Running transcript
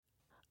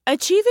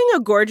Achieving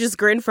a gorgeous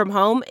grin from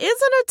home isn't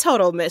a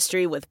total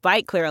mystery with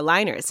Bite Clear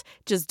aligners.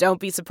 Just don't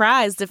be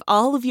surprised if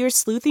all of your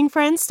sleuthing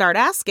friends start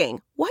asking,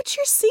 "What's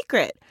your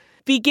secret?"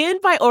 Begin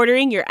by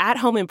ordering your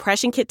at-home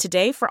impression kit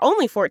today for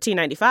only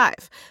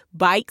 $14.95.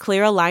 Bite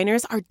Clear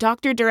aligners are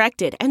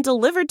doctor-directed and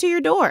delivered to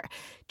your door.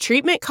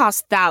 Treatment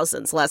costs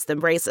thousands less than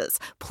braces.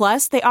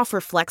 Plus, they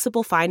offer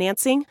flexible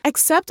financing,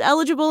 accept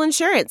eligible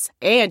insurance,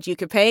 and you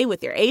can pay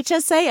with your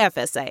HSA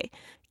FSA.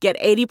 Get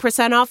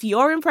 80% off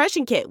your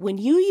impression kit when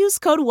you use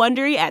code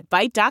WONDERY at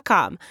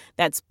Byte.com.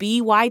 That's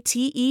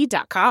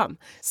BYTE.com.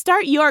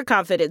 Start your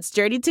confidence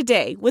journey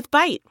today with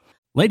Byte.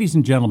 Ladies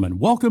and gentlemen,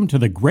 welcome to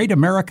the Great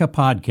America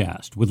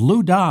Podcast with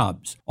Lou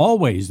Dobbs,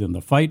 always in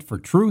the fight for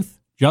truth,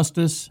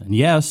 justice, and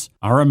yes,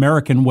 our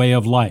American way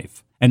of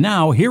life. And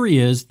now, here he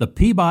is, the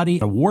Peabody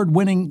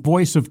Award-winning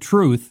voice of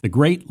truth, the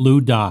great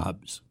Lou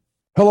Dobbs.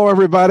 Hello,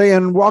 everybody,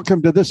 and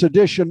welcome to this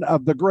edition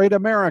of the Great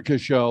America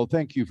Show.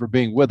 Thank you for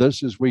being with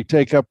us as we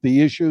take up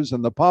the issues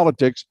and the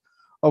politics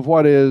of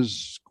what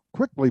is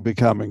quickly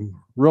becoming,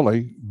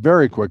 really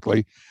very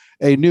quickly,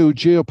 a new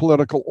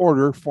geopolitical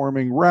order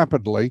forming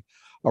rapidly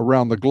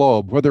around the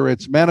globe, whether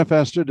it's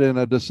manifested in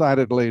a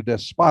decidedly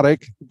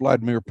despotic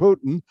Vladimir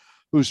Putin,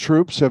 whose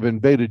troops have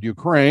invaded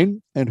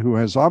Ukraine and who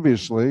has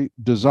obviously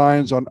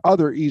designs on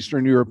other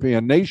Eastern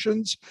European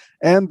nations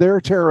and their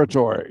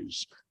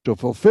territories. To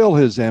fulfill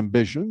his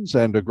ambitions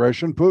and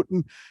aggression,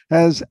 Putin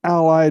has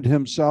allied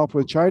himself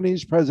with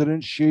Chinese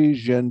President Xi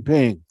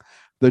Jinping,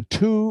 the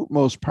two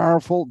most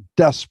powerful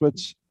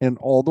despots in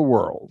all the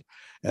world.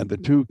 And the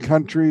two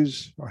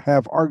countries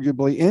have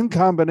arguably in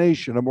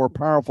combination a more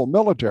powerful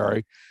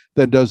military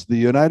than does the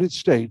United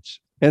States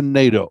and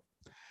NATO.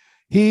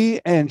 He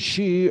and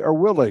Xi are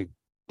willing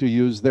to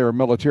use their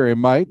military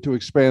might to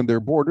expand their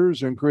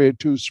borders and create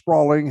two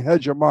sprawling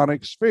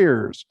hegemonic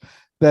spheres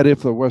that,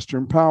 if the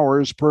Western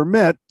powers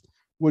permit,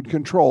 would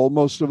control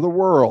most of the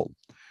world.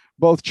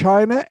 Both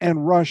China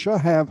and Russia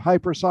have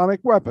hypersonic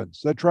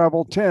weapons that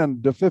travel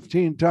 10 to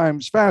 15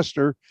 times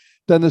faster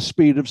than the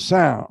speed of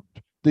sound.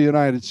 The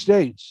United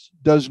States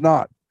does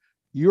not.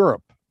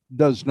 Europe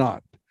does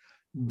not.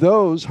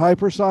 Those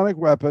hypersonic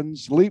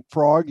weapons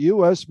leapfrog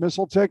U.S.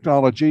 missile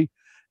technology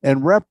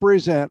and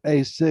represent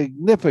a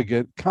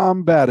significant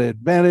combat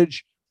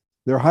advantage.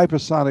 Their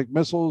hypersonic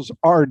missiles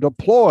are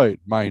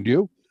deployed, mind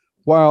you,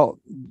 while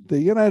the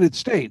United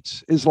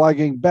States is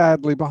lagging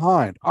badly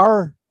behind.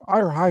 Our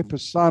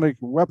hypersonic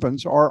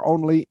weapons are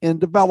only in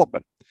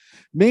development.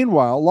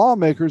 Meanwhile,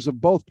 lawmakers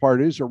of both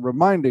parties are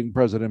reminding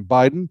President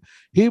Biden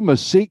he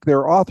must seek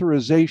their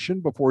authorization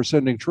before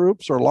sending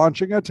troops or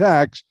launching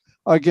attacks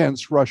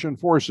against Russian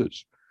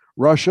forces.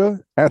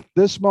 Russia, at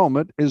this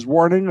moment, is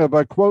warning of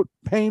a, quote,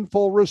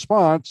 painful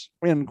response,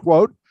 end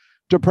quote,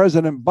 to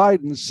President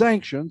Biden's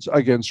sanctions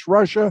against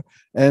Russia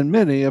and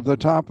many of the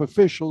top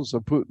officials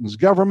of Putin's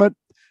government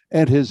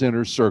and his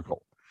inner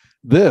circle.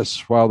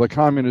 This, while the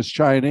communist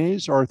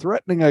Chinese are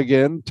threatening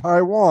again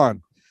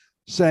Taiwan,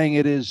 saying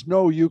it is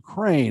no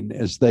Ukraine,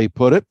 as they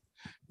put it.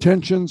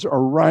 Tensions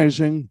are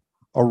rising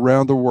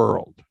around the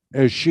world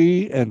as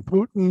Xi and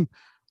Putin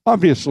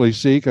obviously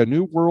seek a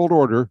new world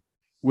order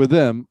with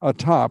them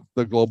atop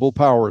the global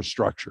power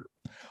structure.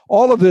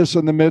 All of this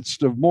in the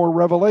midst of more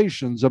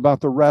revelations about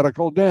the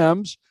radical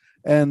Dems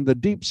and the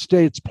deep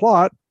state's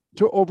plot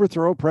to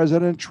overthrow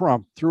President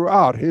Trump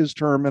throughout his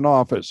term in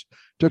office,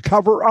 to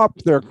cover up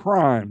their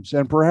crimes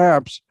and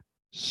perhaps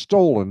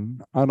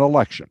stolen an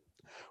election.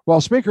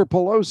 While Speaker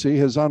Pelosi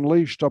has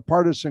unleashed a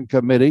partisan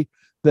committee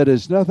that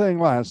is nothing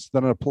less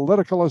than a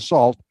political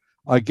assault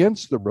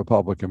against the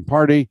Republican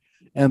Party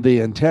and the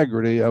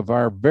integrity of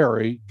our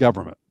very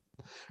government.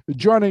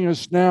 Joining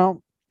us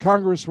now,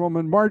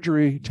 Congresswoman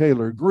Marjorie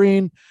Taylor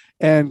Greene.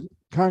 And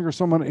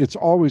Congresswoman, it's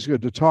always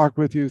good to talk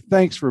with you.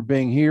 Thanks for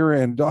being here.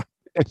 And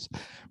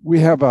we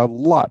have a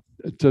lot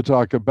to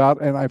talk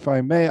about. And if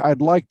I may,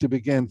 I'd like to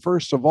begin,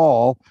 first of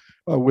all,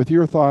 with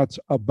your thoughts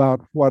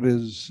about what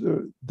is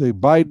the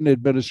Biden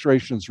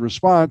administration's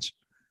response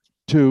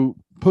to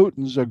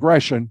Putin's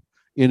aggression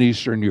in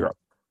Eastern Europe.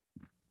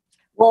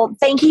 Well,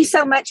 thank you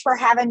so much for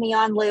having me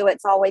on, Lou.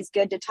 It's always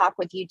good to talk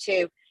with you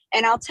too.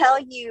 And I'll tell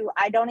you,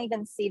 I don't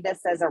even see this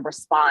as a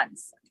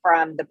response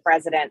from the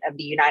President of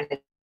the United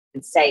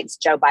States,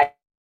 Joe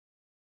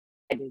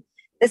Biden.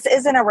 This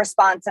isn't a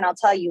response, and I'll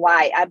tell you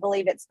why. I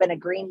believe it's been a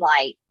green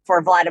light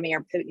for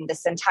Vladimir Putin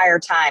this entire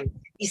time.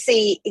 You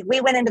see,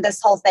 we went into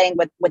this whole thing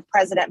with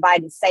President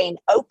Biden saying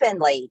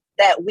openly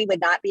that we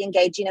would not be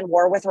engaging in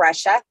war with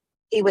Russia.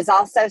 He was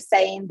also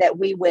saying that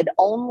we would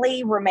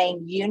only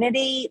remain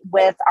unity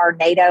with our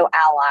NATO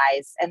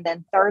allies. And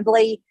then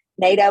thirdly,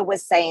 NATO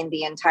was saying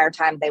the entire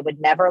time they would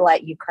never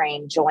let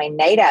Ukraine join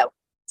NATO.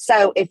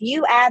 So if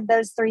you add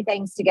those three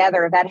things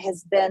together, that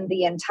has been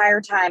the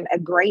entire time a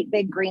great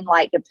big green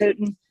light to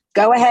Putin.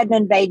 Go ahead and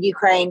invade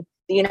Ukraine.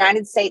 The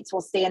United States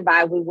will stand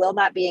by. We will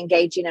not be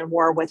engaging in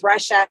war with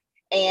Russia,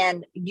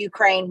 and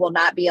Ukraine will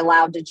not be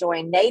allowed to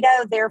join NATO.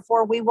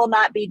 Therefore, we will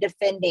not be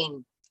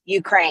defending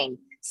Ukraine.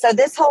 So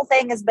this whole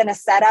thing has been a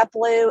setup,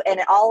 Lou, and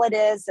all it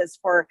is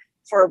for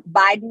for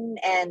Biden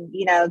and,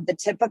 the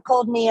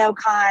typical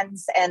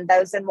neocons and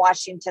those in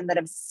Washington that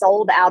have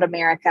sold out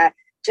America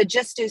to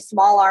just do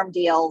small arm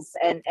deals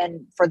and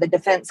for the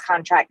defense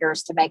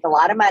contractors to make a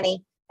lot of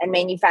money and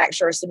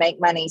manufacturers to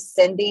make money,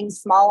 sending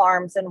small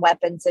arms and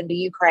weapons into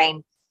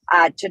Ukraine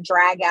to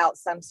drag out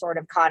some sort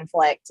of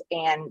conflict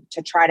and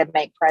to try to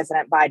make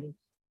President Biden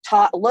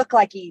look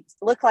like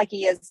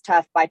he is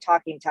tough by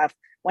talking tough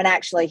when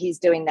actually he's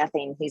doing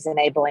nothing. He's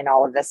enabling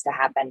all of this to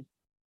happen.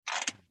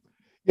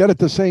 Yet at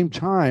the same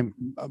time,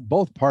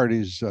 both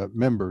parties'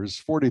 members,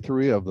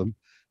 43 of them,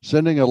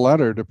 sending a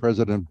letter to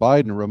President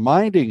Biden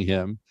reminding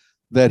him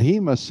that he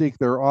must seek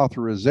their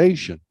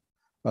authorization,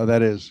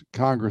 that is,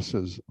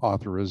 Congress's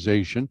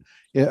authorization,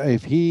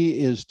 if he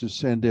is to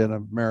send in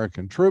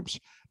American troops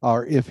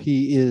or if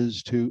he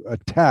is to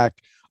attack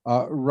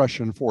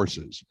Russian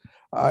forces.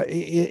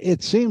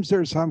 It seems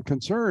there's some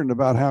concern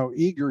about how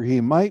eager he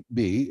might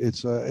be.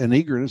 It's an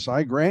eagerness,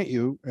 I grant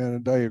you,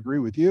 and I agree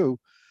with you,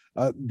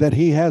 that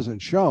he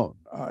hasn't shown.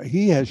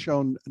 He has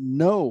shown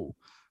no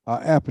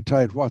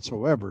appetite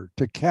whatsoever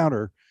to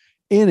counter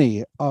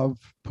any of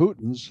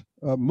Putin's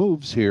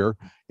moves here,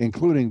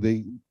 including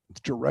the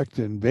direct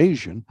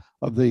invasion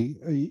of the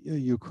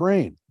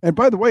Ukraine. And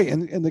by the way,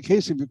 in the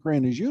case of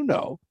Ukraine, as you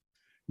know,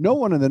 no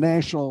one in the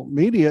national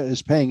media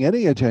is paying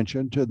any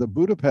attention to the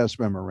Budapest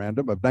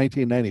Memorandum of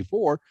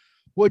 1994,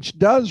 which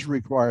does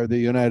require the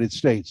United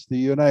States, the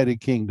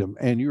United Kingdom,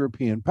 and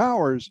European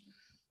powers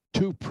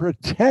to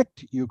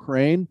protect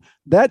Ukraine.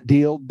 That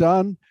deal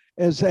done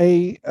as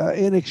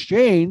in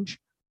exchange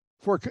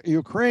for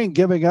Ukraine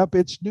giving up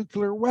its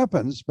nuclear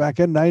weapons back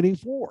in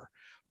 94.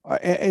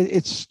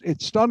 It's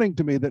stunning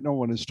to me that no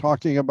one is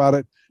talking about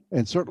it,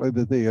 and certainly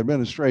that the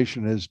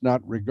administration is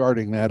not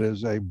regarding that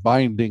as a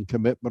binding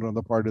commitment on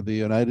the part of the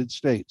United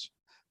States.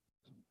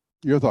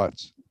 Your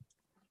thoughts?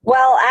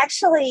 Well,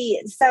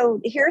 actually, so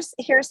here's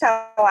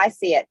how I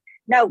see it.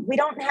 No, we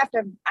don't have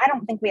to. I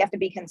don't think we have to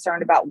be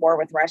concerned about war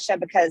with Russia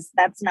because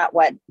that's not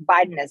what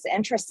Biden is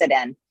interested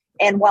in.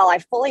 And while I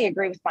fully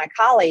agree with my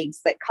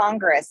colleagues that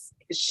Congress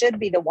should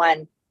be the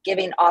one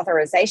giving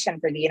authorization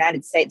for the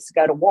United States to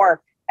go to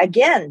war,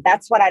 again,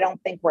 that's what I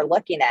don't think we're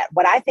looking at.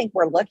 What I think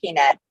we're looking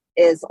at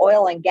is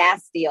oil and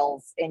gas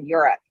deals in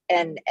Europe.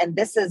 And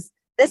this is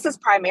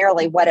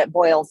primarily what it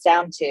boils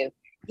down to.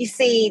 You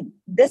see,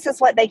 this is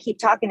what they keep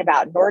talking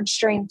about, Nord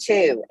Stream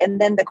 2. And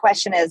then the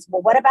question is,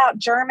 well, what about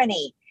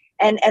Germany?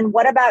 And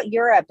what about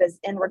Europe as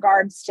in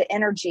regards to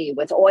energy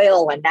with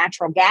oil and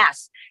natural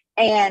gas?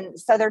 And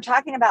so they're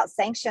talking about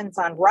sanctions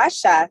on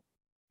Russia,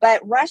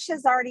 but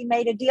Russia's already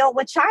made a deal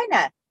with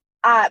China.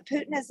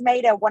 Putin has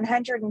made a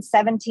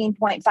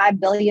 $117.5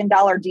 billion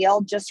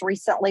deal just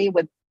recently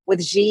with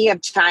Xi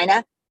of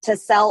China to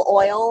sell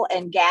oil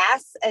and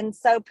gas. And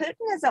so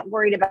Putin isn't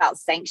worried about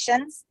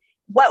sanctions.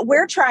 What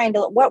we're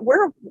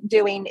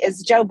doing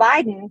is Joe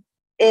Biden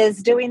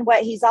is doing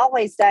what he's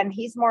always done.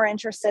 He's more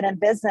interested in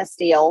business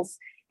deals.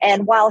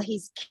 And while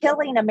he's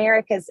killing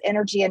America's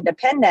energy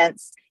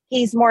independence,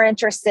 he's more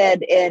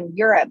interested in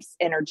Europe's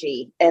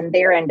energy and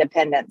their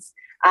independence.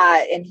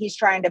 And he's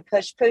trying to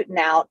push Putin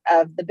out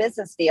of the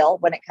business deal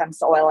when it comes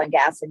to oil and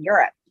gas in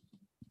Europe.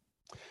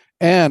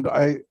 And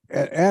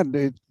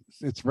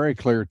it's very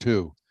clear,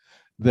 too,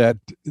 that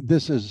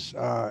this is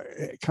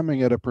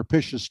coming at a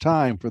propitious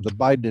time for the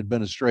Biden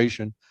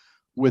administration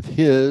with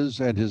his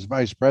and his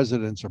vice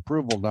president's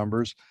approval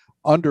numbers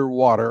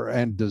underwater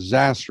and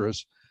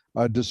disastrous,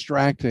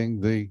 distracting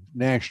the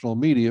national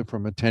media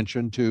from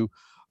attention to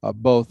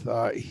both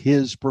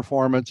his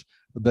performance,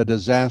 the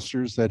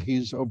disasters that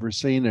he's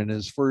overseen in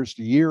his first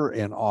year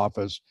in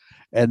office,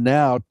 and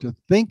now to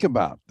think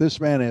about this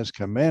man as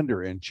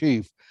commander in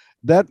chief,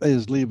 that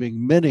is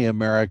leaving many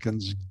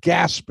Americans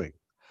gasping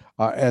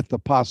at the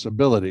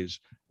possibilities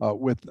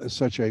with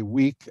such a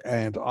weak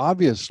and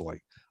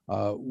obviously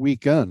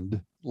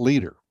weakened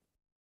leader.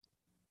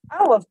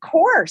 Oh, of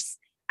course.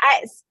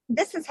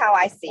 This is how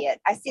I see it.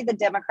 I see the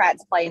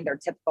Democrats playing their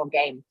typical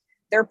game.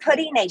 They're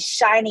putting a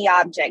shiny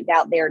object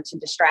out there to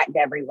distract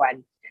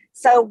everyone.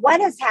 So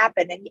what has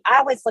happened, and I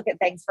always look at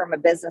things from a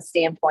business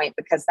standpoint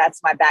because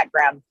that's my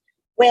background.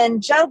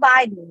 When Joe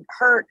Biden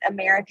hurt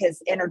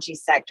America's energy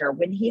sector,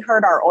 when he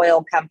hurt our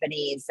oil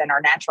companies and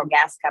our natural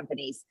gas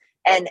companies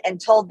and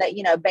told that,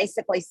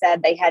 basically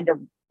said they had to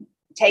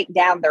take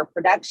down their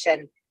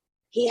production,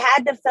 he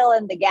had to fill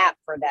in the gap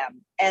for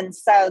them. And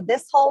so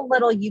this whole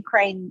little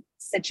Ukraine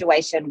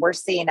situation we're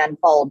seeing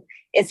unfold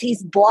is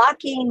he's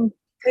blocking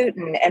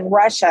Putin and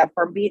Russia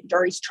or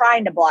he's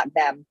trying to block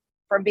them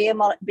from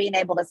being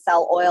able to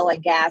sell oil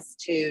and gas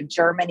to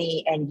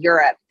Germany and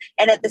Europe.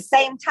 And at the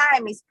same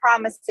time, he's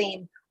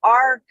promising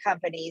our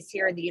companies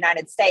here in the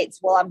United States,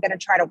 well, I'm going to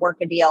try to work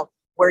a deal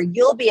where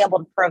you'll be able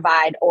to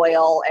provide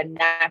oil and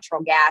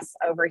natural gas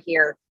over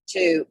here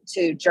to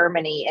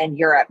Germany and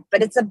Europe.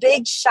 But it's a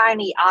big,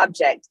 shiny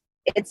object.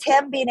 It's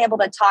him being able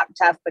to talk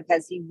tough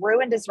because he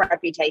ruined his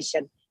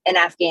reputation in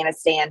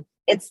Afghanistan.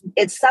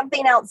 It's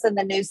something else in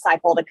the news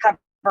cycle to cover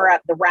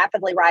up the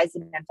rapidly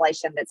rising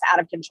inflation that's out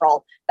of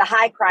control, the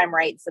high crime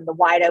rates and the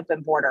wide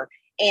open border.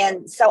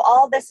 And so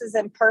all this is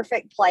in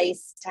perfect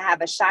place to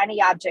have a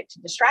shiny object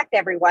to distract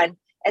everyone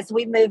as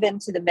we move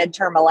into the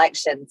midterm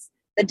elections.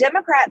 The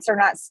Democrats are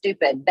not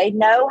stupid. They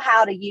know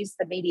how to use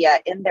the media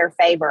in their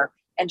favor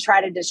and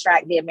try to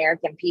distract the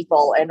American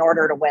people in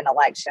order to win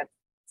elections.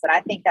 And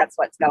I think that's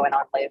what's going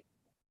on, Lou.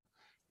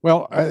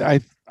 Well, I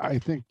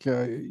think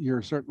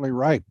you're certainly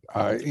right.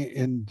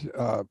 In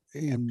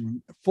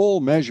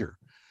full measure,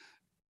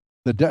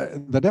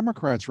 the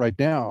Democrats right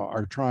now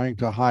are trying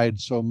to hide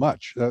so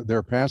much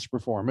their past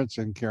performance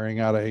in carrying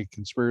out a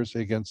conspiracy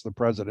against the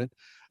president,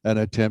 an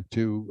attempt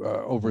to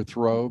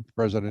overthrow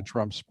President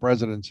Trump's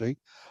presidency,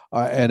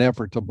 an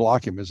effort to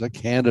block him as a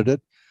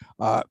candidate.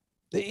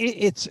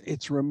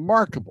 It's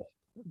remarkable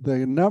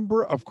the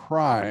number of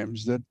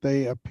crimes that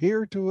they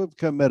appear to have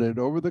committed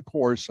over the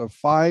course of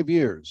 5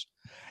 years,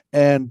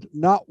 and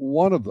not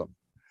one of them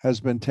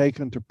has been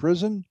taken to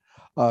prison.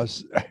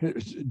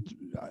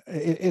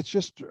 It's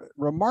just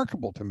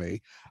remarkable to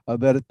me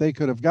that they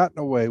could have gotten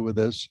away with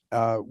this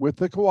with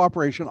the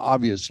cooperation,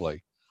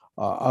 obviously,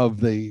 of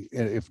the,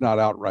 if not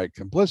outright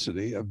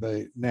complicity, of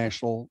the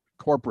national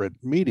corporate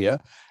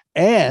media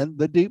and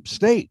the deep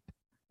state.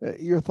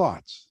 Your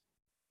thoughts?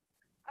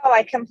 Oh,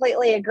 I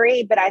completely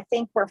agree. But I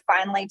think we're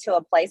finally to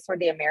a place where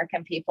the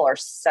American people are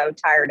so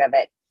tired of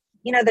it.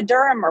 You know, the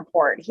Durham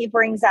report, he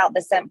brings out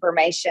this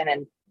information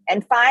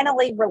and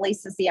finally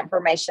releases the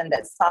information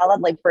that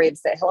solidly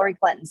proves that Hillary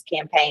Clinton's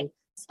campaign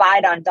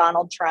spied on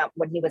Donald Trump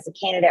when he was a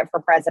candidate for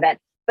president,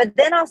 but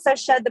then also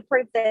showed the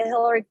proof that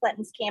Hillary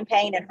Clinton's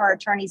campaign and her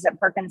attorneys at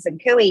Perkins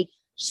and Coie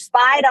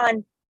spied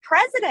on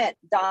President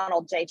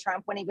Donald J.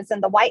 Trump when he was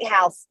in the White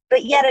House.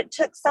 But yet it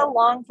took so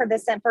long for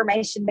this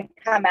information to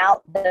come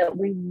out that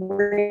we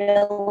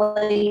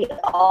really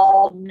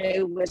all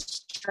knew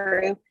was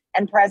true.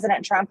 And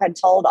President Trump had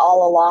told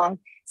all along.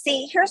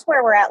 See, here's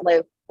where we're at,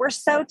 Lou. We're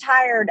so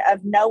tired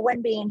of no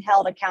one being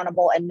held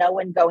accountable and no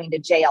one going to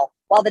jail,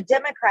 while the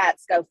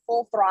Democrats go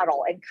full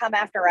throttle and come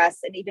after us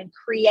and even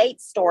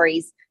create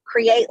stories,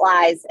 create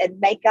lies, and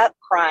make up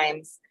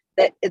crimes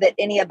that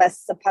any of us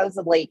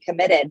supposedly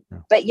committed. Yeah.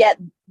 But yet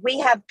we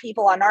have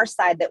people on our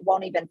side that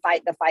won't even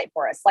fight the fight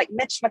for us, like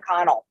Mitch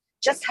McConnell,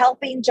 just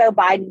helping Joe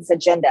Biden's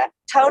agenda,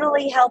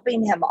 totally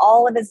helping him,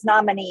 all of his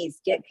nominees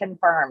get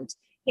confirmed.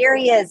 Here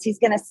he is. He's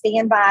going to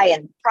stand by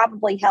and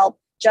probably help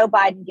Joe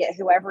Biden get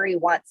whoever he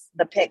wants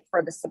the pick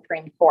for the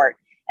Supreme Court.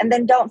 And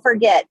then don't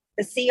forget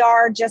the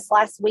CR just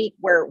last week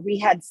where we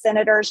had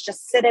senators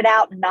just sit it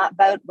out and not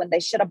vote when they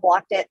should have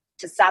blocked it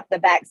to stop the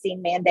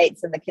vaccine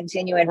mandates and the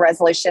continuing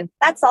resolution.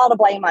 That's all to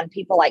blame on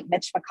people like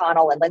Mitch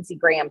McConnell and Lindsey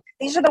Graham.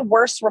 These are the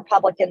worst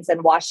Republicans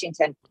in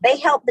Washington. They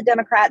help the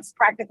Democrats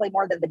practically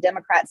more than the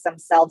Democrats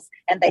themselves,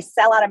 and they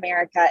sell out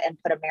America and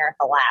put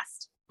America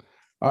last.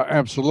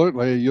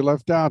 Absolutely. You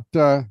left out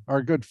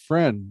our good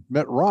friend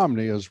Mitt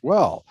Romney as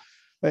well.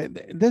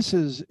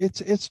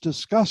 It's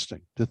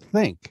disgusting to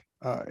think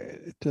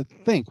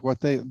what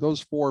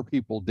those four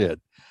people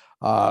did.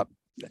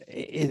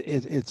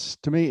 It's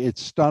to me,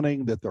 it's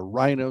stunning that the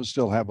rhinos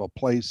still have a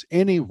place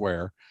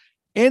anywhere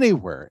in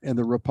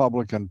the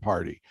Republican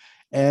Party,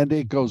 and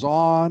it goes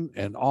on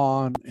and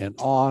on and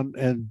on,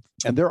 and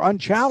they're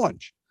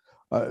unchallenged.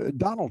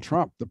 Donald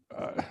Trump,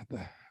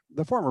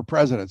 the former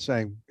president,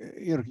 saying,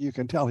 you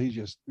can tell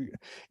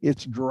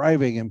it's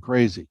driving him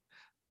crazy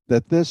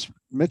that this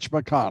Mitch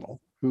McConnell,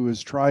 who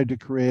has tried to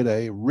create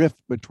a rift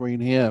between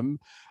him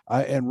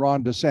and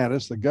Ron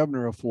DeSantis, the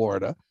governor of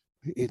Florida.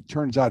 It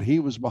turns out he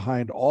was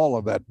behind all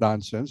of that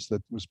nonsense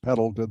that was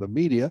peddled to the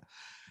media,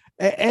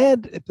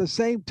 and at the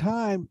same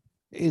time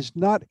is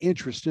not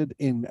interested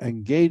in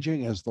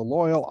engaging as the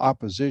loyal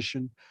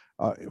opposition.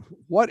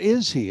 What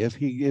is he if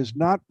he is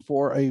not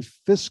for a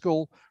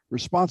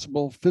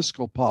responsible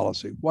fiscal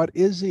policy? What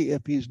is he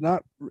if he's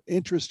not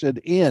interested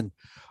in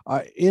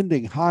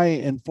ending high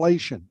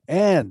inflation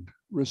and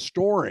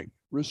restoring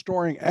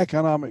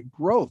economic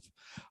growth?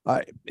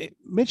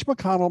 Mitch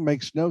McConnell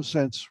makes no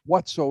sense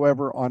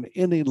whatsoever on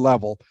any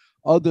level,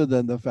 other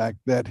than the fact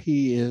that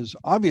he is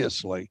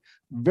obviously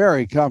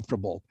very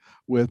comfortable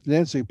with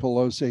Nancy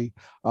Pelosi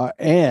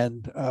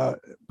and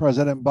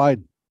President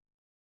Biden.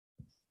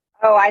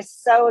 Oh, I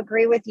so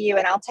agree with you.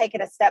 And I'll take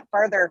it a step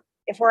further.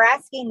 If we're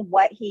asking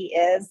what he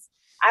is,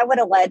 I would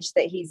allege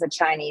that he's a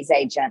Chinese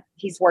agent.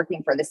 He's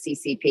working for the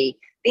CCP.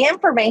 The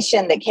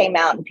information that came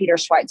out in Peter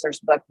Schweizer's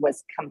book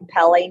was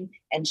compelling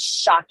and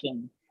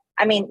shocking.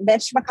 I mean,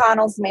 Mitch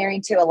McConnell's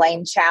married to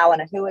Elaine Chao,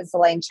 and who is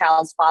Elaine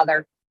Chao's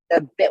father?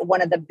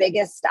 One of the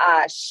biggest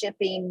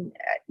shipping,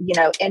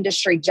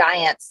 industry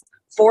giants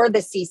for the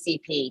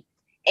CCP.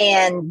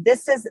 And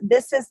this is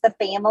the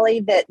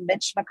family that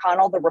Mitch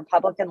McConnell, the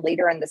Republican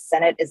leader in the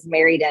Senate, is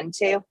married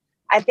into.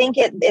 I think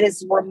it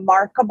is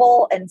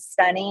remarkable and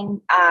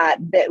stunning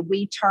that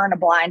we turn a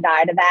blind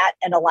eye to that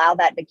and allow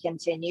that to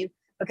continue,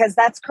 because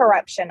that's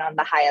corruption on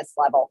the highest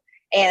level.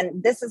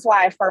 And this is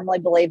why I firmly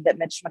believe that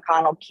Mitch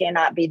McConnell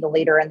cannot be the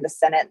leader in the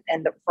Senate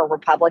for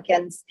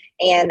Republicans.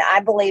 And I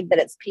believe that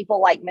it's people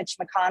like Mitch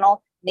McConnell,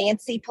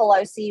 Nancy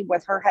Pelosi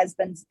with her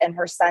husband's and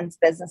her son's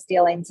business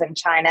dealings in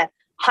China,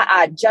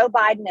 Joe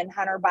Biden and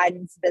Hunter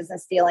Biden's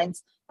business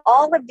dealings.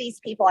 All of these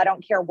people, I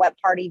don't care what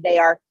party they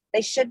are,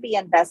 they should be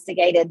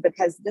investigated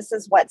because this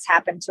is what's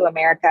happened to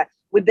America.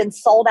 We've been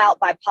sold out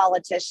by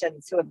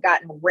politicians who have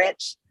gotten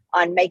rich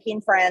on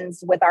making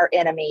friends with our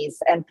enemies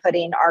and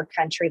putting our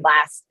country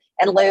last.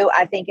 And Lou,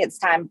 I think it's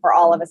time for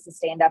all of us to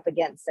stand up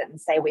against it and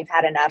say we've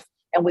had enough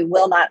and we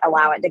will not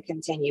allow it to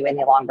continue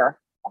any longer.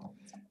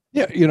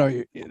 Yeah,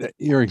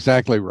 you're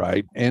exactly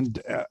right. And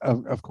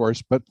of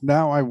course, but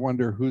now I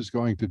wonder who's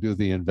going to do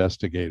the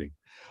investigating.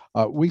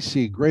 We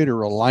see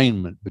greater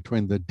alignment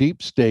between the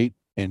deep state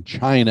and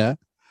China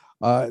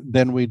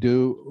than we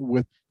do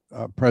with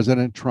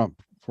President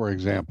Trump, for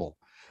example.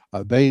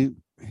 They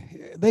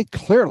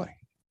clearly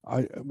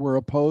were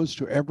opposed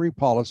to every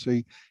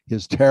policy,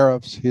 his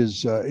tariffs,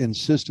 his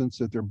insistence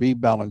that there be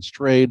balanced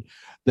trade,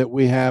 that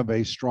we have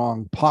a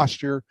strong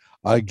posture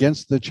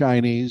against the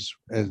Chinese,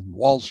 and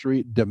Wall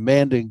Street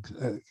demanding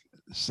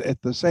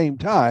at the same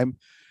time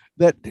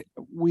that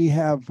we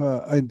have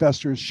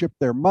investors ship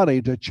their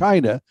money to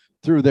China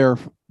through their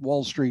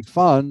Wall Street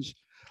funds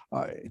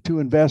to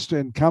invest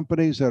in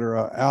companies that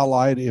are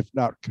allied, if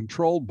not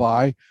controlled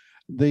by,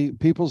 the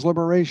People's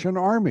Liberation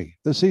Army,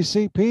 the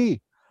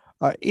CCP.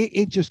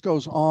 It just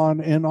goes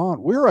on and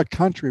on. We're a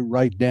country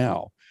right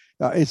now.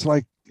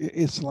 The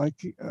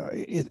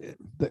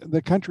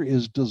country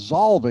is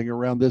dissolving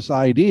around this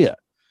idea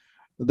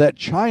that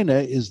China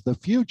is the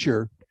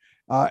future.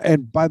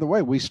 And by the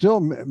way, we still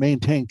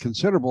maintain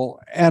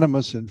considerable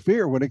animus and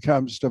fear when it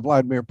comes to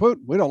Vladimir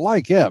Putin. We don't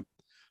like him,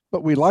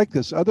 but we like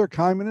this other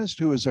communist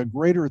who is a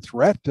greater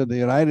threat to the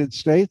United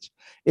States.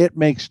 It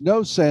makes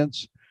no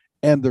sense.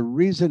 And the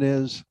reason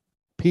is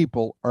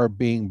people are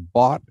being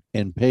bought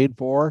and paid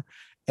for.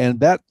 And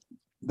that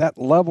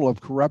level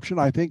of corruption,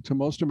 I think, to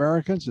most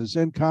Americans is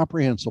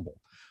incomprehensible.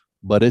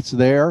 But it's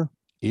there,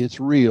 it's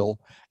real,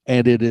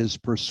 and it is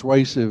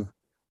persuasive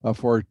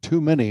for too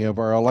many of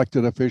our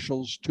elected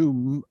officials,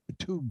 too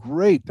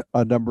great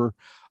a number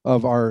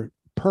of our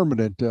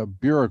permanent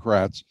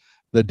bureaucrats,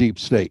 the deep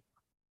state.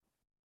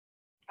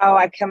 Oh,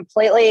 I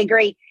completely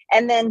agree.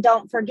 And then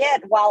don't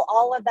forget, while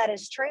all of that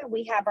is true,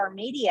 we have our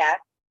media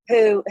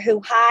who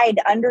hide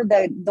under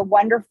the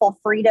wonderful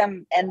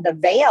freedom and the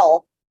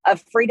veil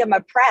of freedom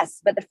of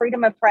press. But the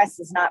freedom of press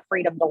is not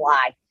freedom to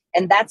lie.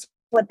 And that's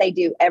what they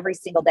do every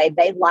single day.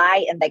 They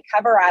lie and they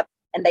cover up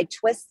and they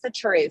twist the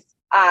truth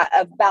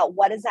about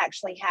what is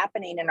actually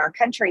happening in our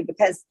country.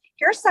 Because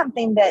here's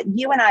something that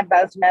you and I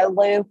both know,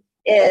 Lou,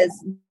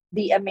 is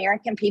the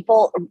American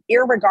people,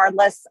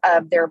 irregardless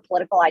of their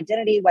political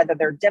identity, whether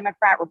they're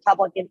Democrat,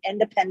 Republican,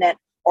 Independent,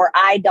 or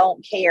I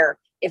don't care,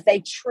 if they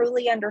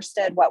truly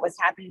understood what was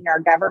happening in our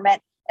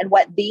government and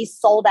what these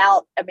sold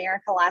out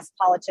America Last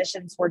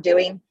politicians were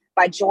doing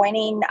by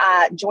joining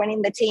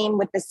the team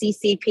with the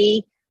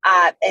CCP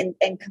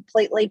and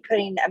completely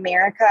putting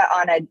America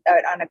on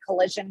a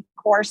collision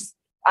course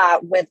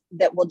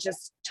that will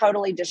just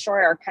totally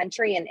destroy our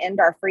country and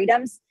end our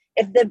freedoms.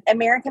 If the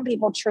American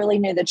people truly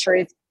knew the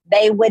truth,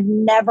 they would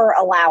never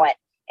allow it.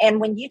 And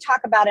when you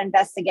talk about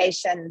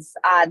investigations,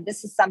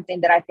 this is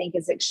something that I think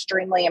is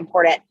extremely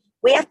important.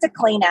 We have to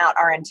clean out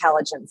our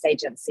intelligence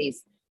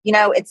agencies.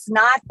 It's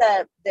not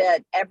the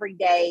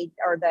everyday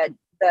or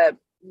the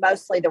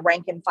mostly the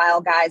rank and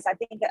file guys. I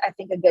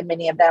think a good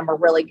many of them are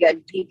really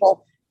good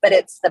people, but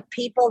it's the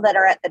people that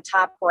are at the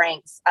top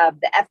ranks of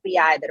the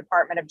FBI, the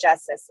Department of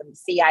Justice, and the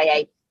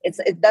CIA.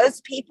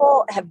 Those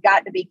people have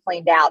got to be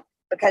cleaned out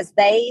because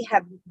they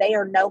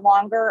are no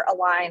longer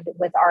aligned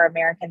with our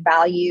American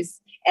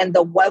values, and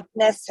the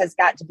wokeness has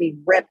got to be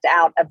ripped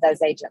out of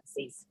those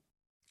agencies.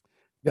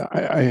 Yeah,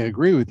 I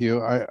agree with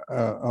you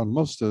on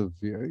most of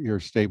your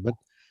statement.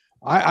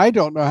 I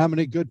don't know how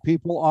many good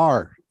people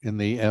are in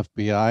the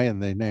FBI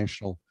and the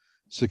National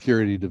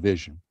Security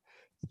Division.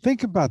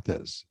 Think about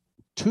this.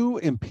 2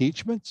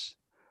 impeachments,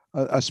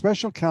 a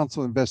special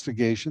counsel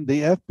investigation,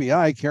 the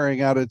FBI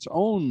carrying out its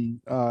own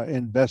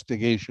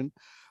investigation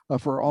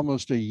for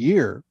almost a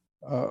year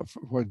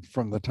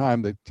from the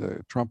time that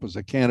Trump was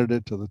a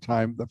candidate to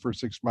the first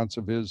 6 months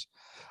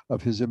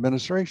of his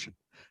administration.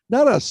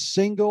 Not a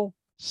single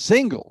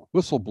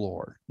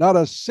whistleblower, not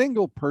a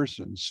single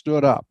person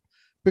stood up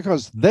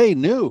because they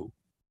knew,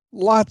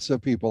 lots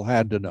of people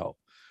had to know,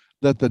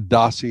 that the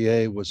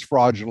dossier was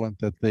fraudulent,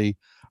 that the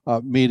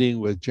meeting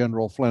with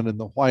General Flynn in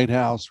the White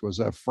House was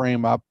a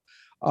frame up.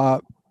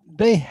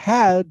 They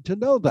had to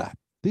know that.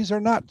 These are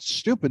not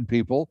stupid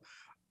people.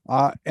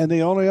 And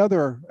the only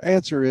other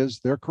answer is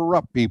they're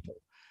corrupt people,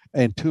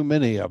 and too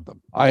many of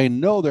them. I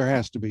know there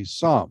has to be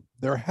some.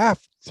 There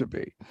have to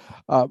be.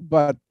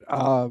 But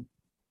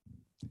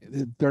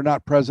they're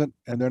not present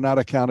and they're not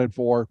accounted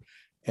for.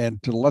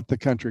 And to let the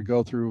country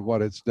go through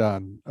what it's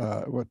done,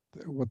 what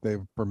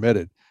they've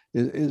permitted,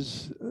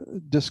 is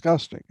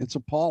disgusting. It's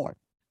appalling.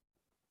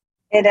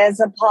 It is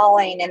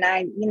appalling.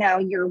 And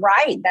you're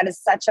right. That is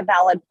such a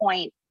valid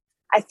point.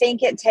 I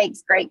think it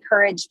takes great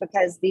courage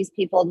because these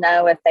people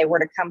know if they were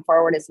to come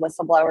forward as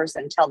whistleblowers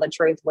and tell the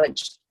truth,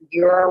 which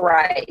you're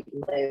right,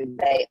 Lou,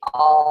 they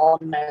all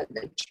know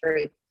the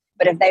truth.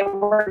 But if they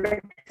were to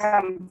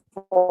come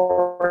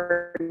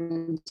forward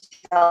and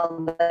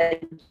tell the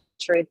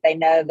truth, they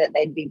know that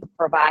they'd be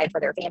provide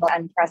for their family.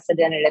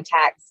 Unprecedented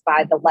attacks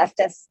by the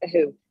leftists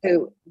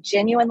who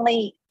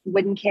genuinely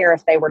wouldn't care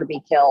if they were to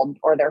be killed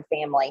or their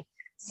family.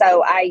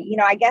 So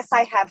I guess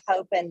I have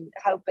hope in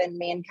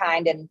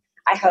mankind, and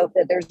I hope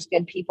that there's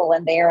good people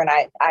in there, and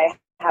I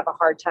have a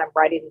hard time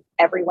writing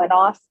everyone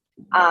off.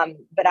 But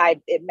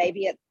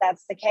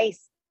that's the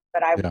case.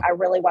 But I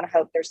really want to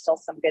hope there's still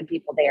some good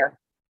people there.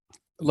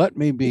 Let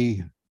me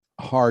be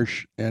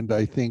harsh and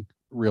I think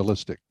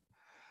realistic.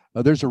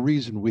 There's a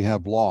reason we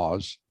have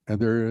laws, and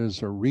there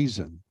is a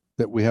reason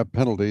that we have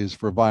penalties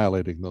for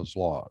violating those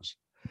laws.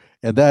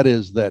 And that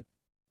is that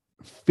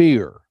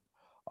fear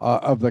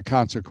of the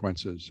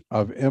consequences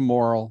of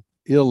immoral,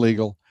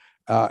 illegal,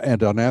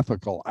 and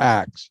unethical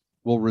acts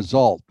will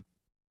result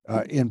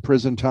in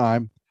prison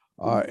time.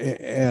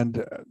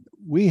 And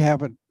we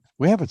haven't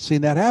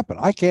seen that happen.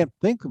 I can't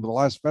think of the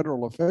last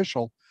federal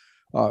official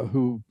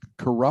who,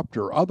 corrupt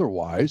or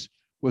otherwise,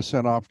 was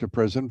sent off to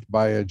prison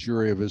by a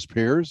jury of his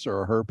peers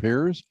or her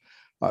peers.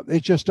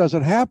 It just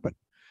doesn't happen.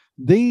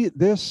 The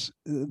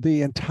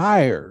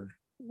entire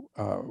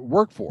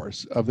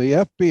workforce of the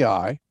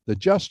FBI, the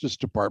Justice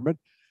Department,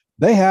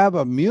 they have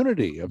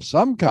immunity of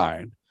some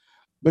kind,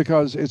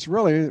 because it's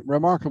really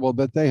remarkable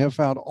that they have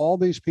found all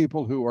these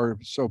people who are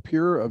so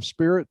pure of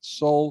spirit,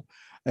 soul,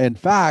 in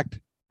fact,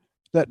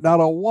 that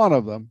not a one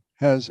of them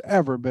has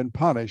ever been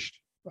punished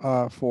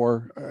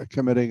for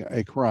committing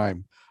a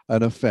crime,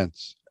 an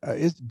offense.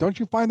 Don't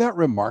you find that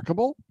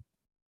remarkable?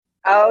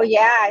 Oh,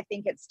 yeah. I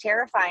think it's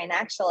terrifying,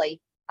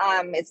 actually.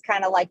 It's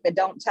kind of like the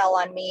 "don't tell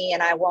on me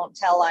and I won't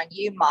tell on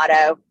you"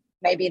 motto.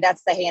 Maybe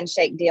that's the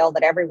handshake deal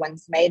that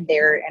everyone's made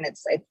there, and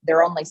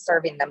they're only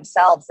serving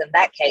themselves in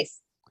that case.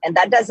 And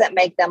that doesn't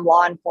make them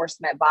law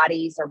enforcement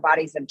bodies or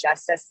bodies of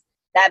justice.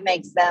 That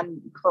makes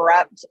them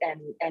corrupt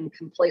and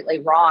completely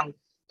wrong.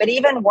 But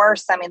even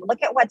worse, I mean,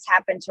 look at what's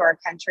happened to our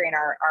country and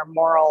our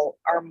moral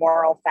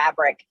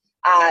fabric.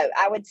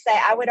 I would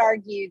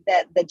argue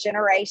that the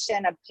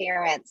generation of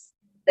parents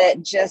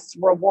that just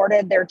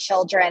rewarded their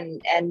children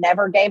and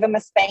never gave them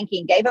a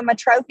spanking, gave them a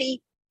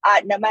trophy,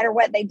 no matter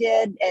what they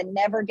did, and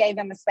never gave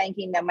them a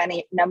spanking, no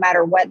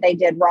matter what they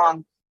did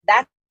wrong.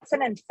 That's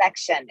an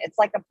infection. It's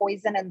like a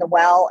poison in the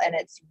well, and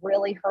it's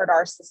really hurt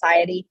our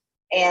society.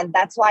 And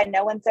that's why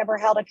no one's ever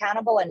held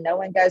accountable and no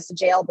one goes to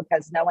jail,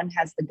 because no one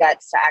has the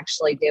guts to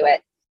actually do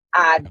it.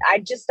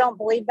 I just don't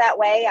believe that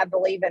way. I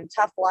believe in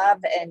tough love,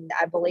 and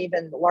I believe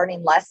in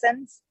learning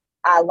lessons.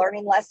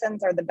 Learning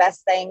lessons are the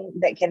best thing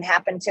that can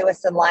happen to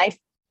us in life.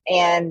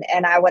 And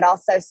I would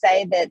also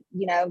say that,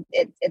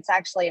 it's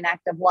actually an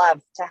act of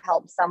love to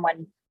help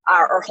someone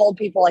or hold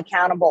people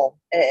accountable.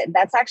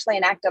 That's actually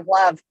an act of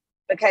love,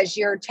 because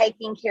you're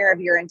taking care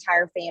of your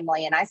entire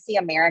family. And I see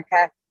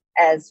America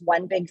as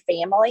one big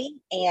family,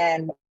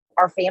 and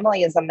our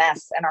family is a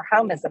mess and our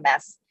home is a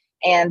mess.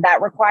 And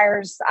that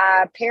requires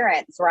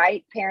parents,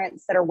 right?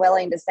 Parents that are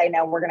willing to say,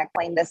 no, we're going to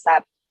clean this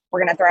up. We're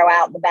going to throw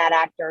out the bad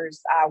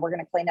actors. We're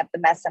going to clean up the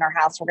mess in our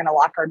house. We're going to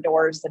lock our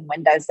doors and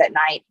windows at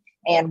night.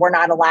 And we're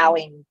not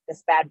allowing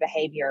this bad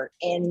behavior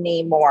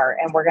anymore.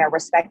 And we're going to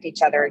respect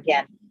each other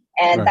again.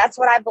 And Right. That's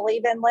what I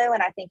believe in, Lou.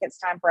 And I think it's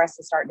time for us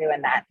to start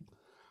doing that.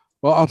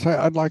 Well, I'll tell you,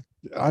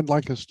 I'd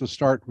like us to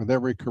start with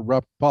every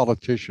corrupt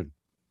politician.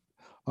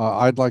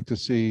 I'd like to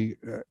see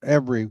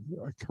every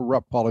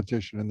corrupt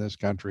politician in this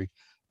country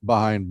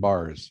behind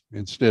bars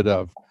instead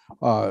of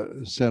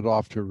sent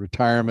off to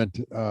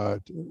retirement,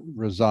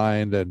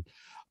 resigned, and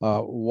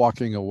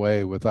walking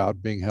away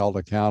without being held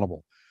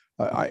accountable.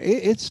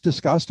 It's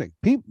disgusting.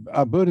 Pete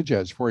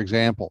Buttigieg, for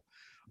example,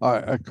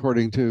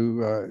 according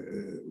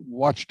to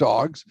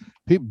watchdogs,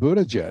 Pete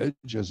Buttigieg,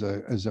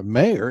 as a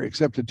mayor,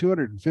 accepted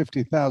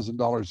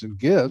 $250,000 in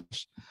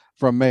gifts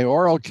from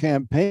mayoral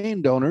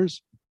campaign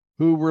donors,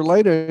 who were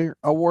later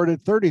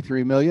awarded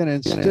 $33 million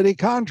in city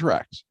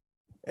contracts.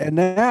 And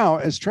now,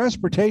 as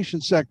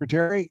transportation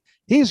secretary,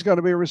 he's going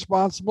to be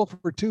responsible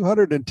for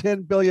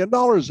 $210 billion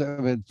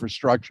of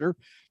infrastructure.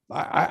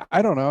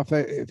 I don't know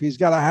if he's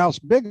got a house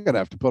big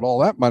enough to put all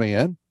that money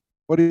in.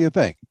 What do you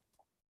think?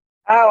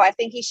 Oh, I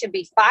think he should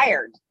be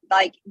fired.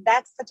 Like,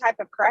 that's the type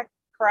of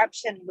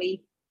corruption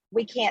we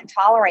can't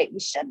tolerate.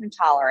 We shouldn't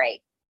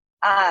tolerate.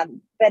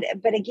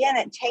 But again,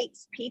 it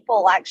takes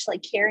people actually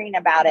caring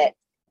about it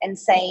and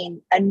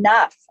saying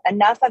enough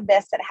of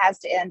this. It has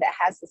to end. It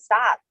has to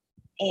stop.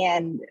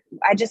 And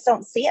I just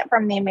don't see it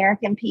from the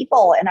American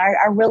people. And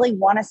I really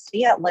want to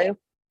see it, Lou.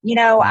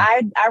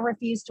 I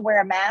refuse to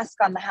wear a mask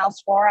on the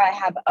House floor. I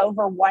have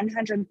over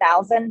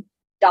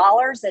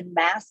 $100,000 in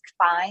mask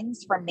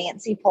fines from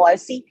Nancy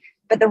Pelosi.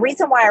 But the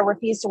reason why I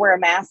refuse to wear a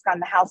mask on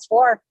the House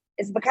floor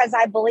is because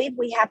I believe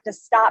we have to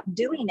stop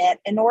doing it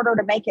in order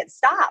to make it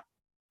stop.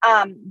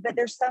 But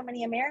there's so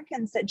many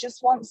Americans that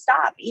just won't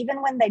stop.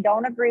 Even when they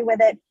don't agree with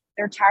it,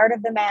 they're tired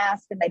of the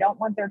mask and they don't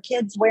want their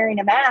kids wearing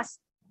a mask.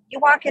 You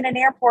walk in an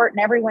airport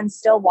and everyone's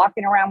still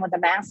walking around with a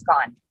mask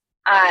on.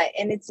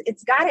 And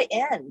it's got to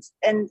end.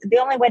 And the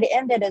only way to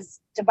end it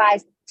is to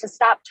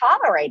stop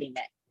tolerating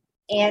it.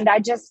 And I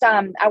just,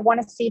 I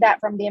want to see that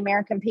from the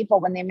American people.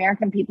 When the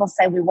American people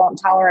say we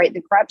won't tolerate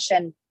the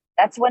corruption,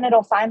 that's when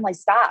it'll finally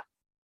stop.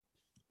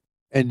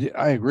 And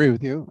I agree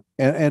with you.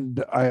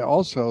 And I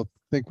also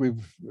think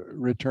we've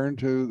returned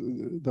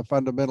to the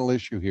fundamental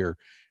issue here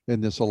in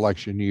this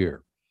election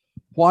year.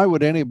 Why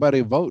would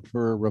anybody vote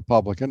for a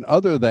Republican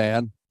other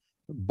than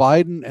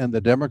Biden and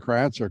the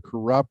Democrats are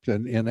corrupt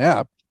and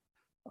inept?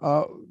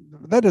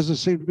 That doesn't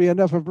seem to be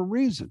enough of a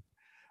reason.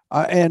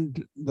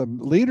 And the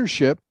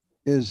leadership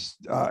is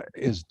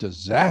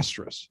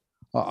disastrous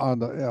on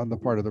the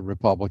part of the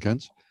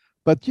Republicans.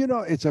 But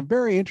it's a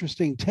very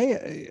interesting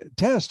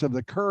test of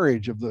the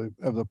courage of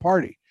the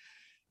party.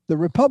 The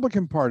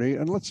Republican Party,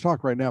 and let's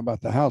talk right now about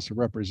the House of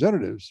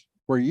Representatives,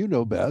 where you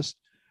know best,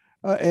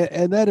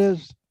 and that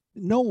is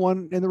no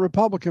one in the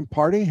Republican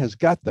Party has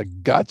got the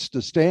guts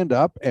to stand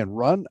up and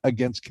run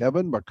against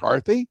Kevin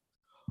McCarthy.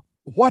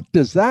 What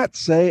does that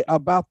say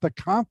about the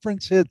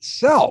conference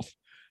itself?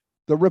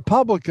 The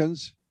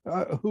Republicans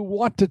who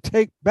want to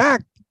take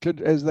back,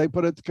 as they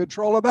put it,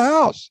 control of the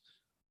House.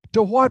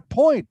 To what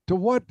point? To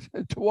what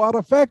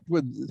effect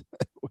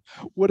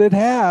would it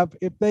have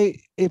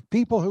if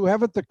people who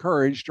haven't the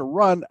courage to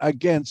run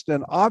against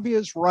an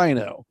obvious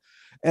rhino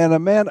and a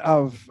man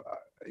of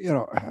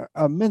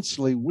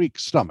immensely weak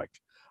stomach,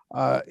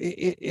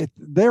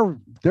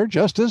 they're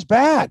just as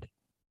bad.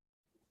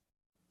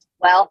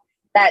 Well,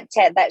 that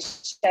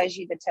shows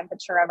you the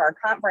temperature of our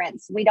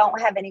conference. We don't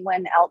have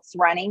anyone else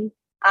running.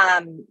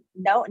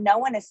 No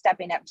one is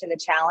stepping up to the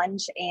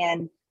challenge.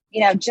 And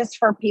just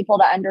for people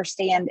to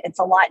understand, it's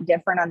a lot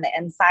different on the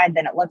inside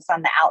than it looks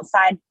on the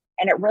outside.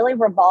 And it really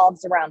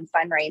revolves around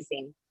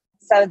fundraising.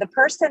 So the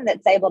person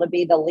that's able to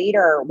be the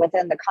leader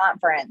within the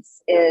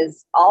conference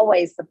is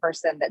always the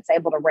person that's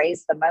able to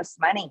raise the most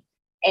money.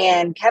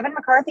 And Kevin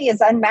McCarthy is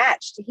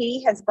unmatched.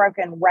 He has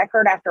broken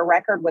record after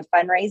record with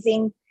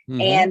fundraising.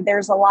 Mm-hmm. And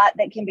there's a lot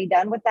that can be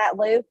done with that,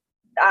 Lou.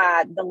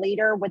 The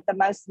leader with the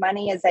most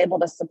money is able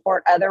to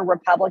support other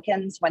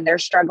Republicans when they're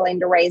struggling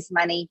to raise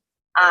money.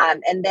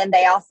 And then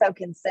they also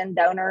can send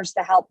donors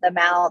to help them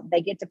out. They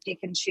get to pick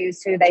and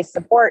choose who they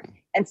support.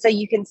 And so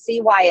you can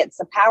see why it's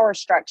a power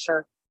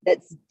structure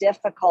that's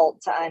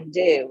difficult to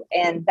undo.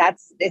 And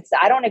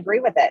I don't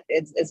agree with it,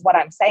 is what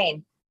I'm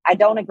saying. I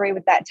don't agree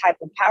with that type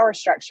of power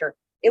structure.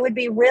 It would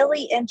be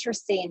really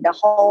interesting to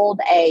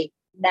hold a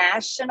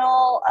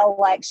national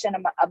election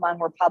among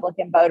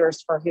Republican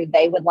voters for who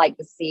they would like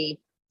to see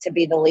to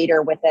be the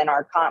leader within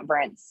our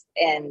conference,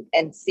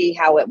 and see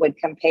how it would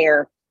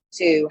compare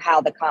to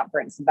how the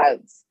conference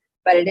votes.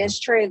 But it is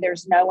true,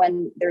 there's no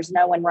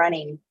one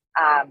running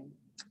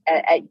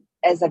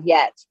as of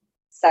yet.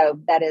 So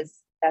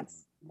that's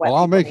what. Well,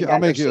 I'll make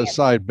you a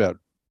side bet,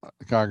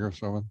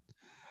 Congresswoman.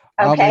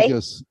 Okay. I'll make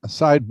you a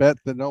side bet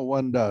that no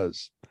one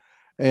does,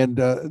 and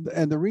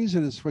the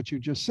reason is what you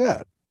just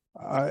said.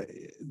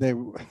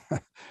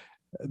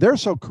 They're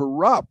so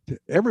corrupt.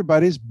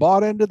 Everybody's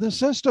bought into the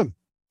system.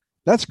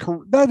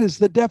 That is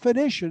the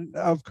definition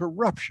of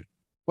corruption.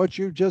 What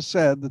you just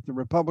said, that the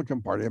Republican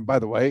Party, and by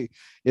the way,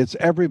 it's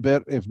every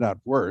bit, if not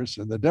worse,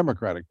 in the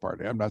Democratic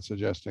Party. I'm not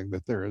suggesting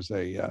that there is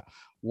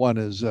one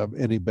is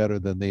any better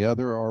than the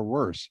other or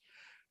worse.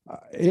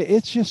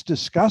 It's just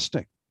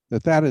disgusting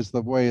that is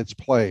the way it's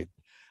played.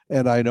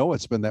 And I know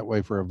it's been that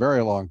way for a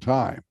very long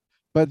time.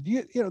 But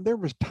there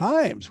was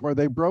times where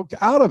they broke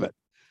out of it.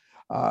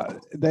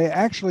 They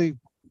actually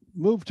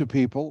moved to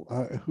people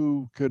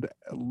who could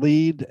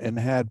lead and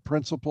had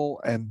principle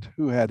and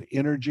who had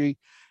energy.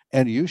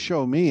 And you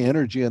show me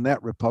energy in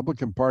that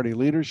Republican Party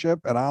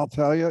leadership, and I'll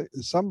tell you,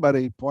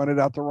 somebody pointed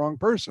out the wrong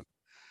person.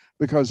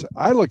 Because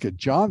I look at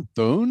John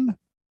Thune,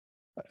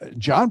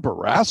 John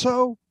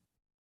Barrasso,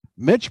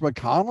 Mitch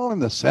McConnell in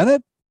the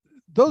Senate.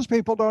 Those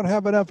people don't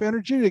have enough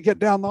energy to get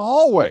down the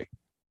hallway.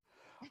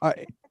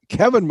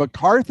 Kevin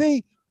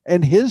McCarthy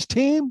and his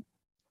team,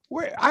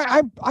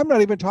 I'm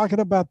not even talking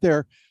about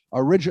their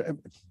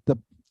the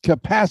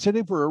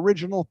capacity for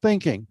original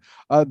thinking,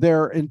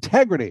 their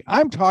integrity.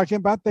 I'm talking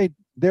about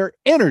their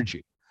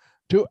energy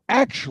to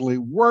actually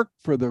work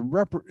for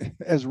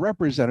as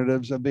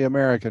representatives of the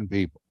American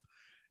people.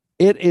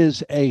 It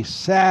is a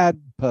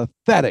sad,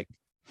 pathetic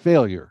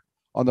failure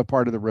on the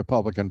part of the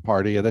Republican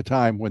Party at a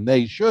time when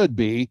they should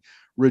be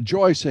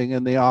rejoicing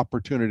in the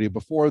opportunity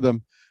before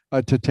them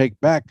to take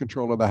back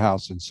control of the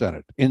House and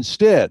Senate.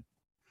 Instead,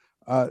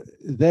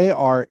 they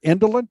are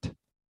indolent,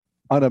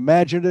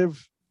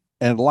 unimaginative,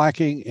 and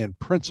lacking in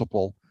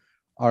principle,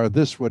 or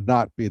this would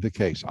not be the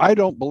case. I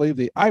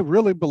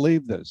really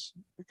believe this,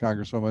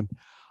 Congresswoman.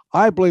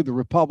 I believe the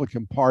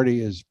Republican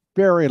Party is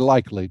very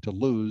likely to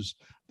lose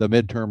the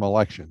midterm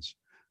elections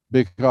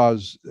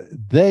because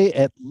they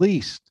at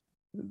least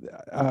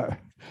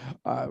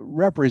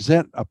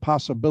represent a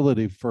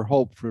possibility for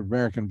hope for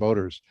American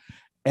voters.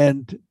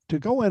 And to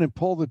go in and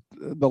pull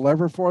the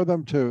lever for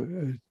them,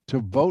 to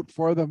vote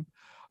for them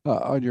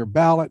on your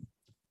ballot,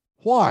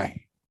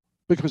 why?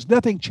 Because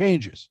nothing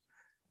changes.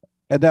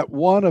 And that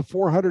one of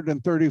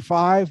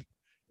 435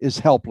 is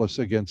helpless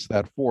against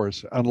that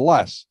force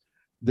unless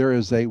there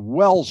is a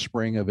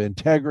wellspring of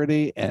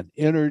integrity and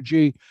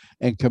energy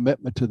and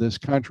commitment to this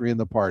country in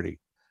the party.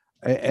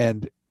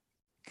 And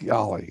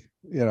golly,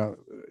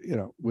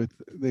 with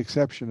the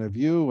exception of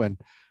you and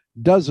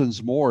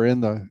dozens more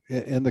in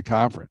the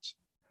conference,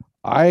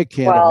 I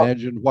can't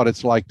imagine what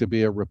it's like to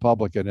be a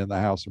Republican in the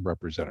House of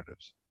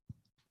Representatives.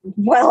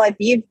 Well, if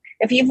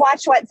you've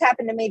watched what's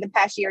happened to me the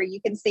past year,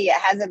 you can see it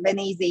hasn't been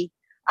easy.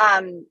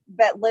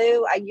 But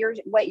Lou,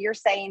 what you're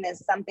saying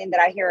is something that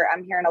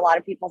I'm hearing a lot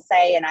of people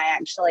say, and I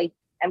actually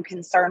am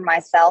concerned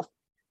myself.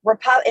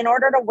 In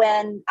order to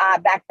win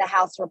back the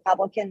House,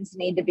 Republicans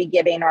need to be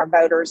giving our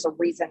voters a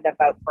reason to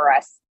vote for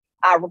us.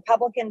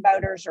 Republican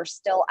voters are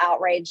still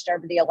outraged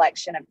over the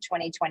election of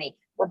 2020.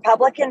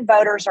 Republican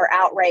voters are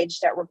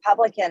outraged at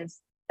Republicans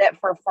that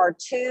for far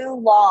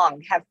too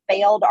long have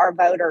failed our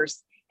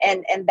voters,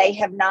 and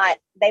they've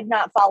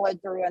not followed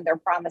through on their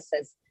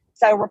promises.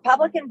 So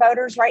Republican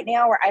voters right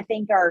now I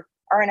think are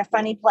in a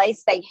funny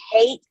place. They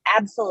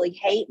absolutely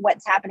hate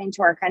what's happening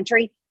to our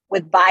country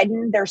with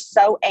Biden. They're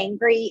so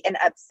angry and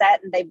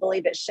upset, and they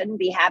believe it shouldn't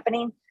be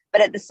happening.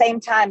 But at the same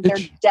time, they're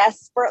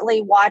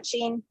desperately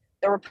watching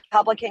the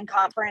Republican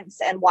conference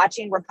and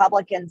watching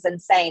Republicans and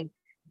saying,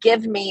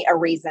 give me a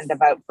reason to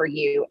vote for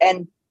you.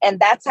 And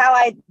that's how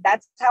I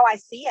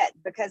see it,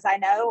 because I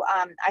know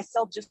I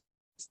still just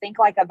think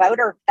like a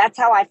voter. That's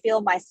how I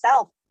feel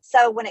myself.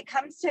 So when it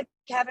comes to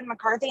Kevin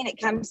McCarthy and it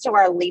comes to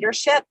our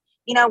leadership,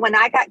 when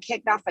I got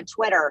kicked off of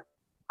Twitter,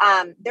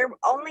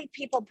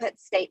 people put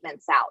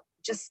statements out,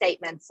 just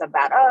statements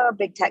about,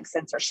 big tech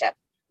censorship.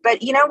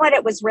 But you know what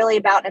it was really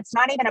about? It's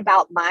not even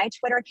about my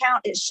Twitter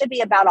account. It should be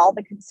about all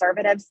the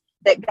conservatives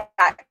that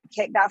got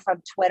kicked off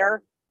of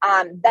Twitter.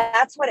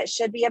 That's what it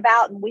should be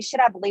about. And we should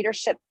have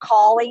leadership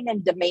calling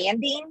and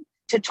demanding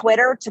to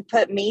Twitter to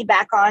put me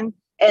back on,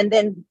 and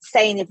then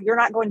saying, if you're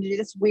not going to do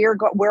this,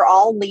 we're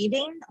all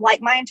leaving.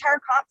 Like my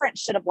entire conference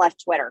should have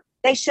left Twitter.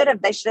 They should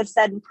have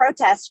said in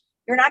protest,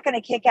 you're not going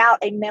to kick out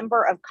a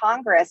member of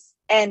Congress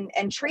and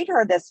treat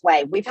her this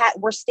way.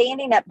 We're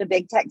standing up to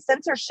big tech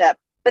censorship.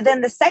 But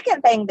then the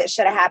second thing that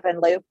should have happened,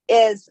 Lou,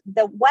 is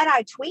what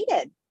I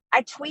tweeted.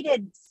 I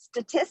tweeted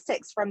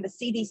statistics from the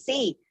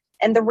CDC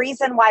and the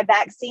reason why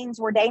vaccines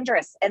were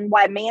dangerous and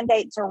why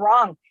mandates are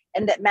wrong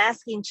and that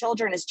masking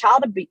children is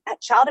child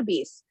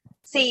abuse.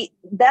 See,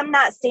 them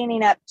not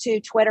standing up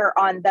to Twitter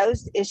on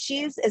those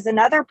issues is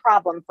another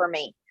problem for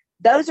me.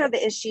 Those are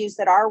the issues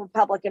that our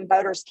Republican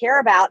voters care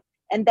about,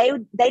 and they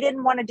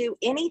didn't want to do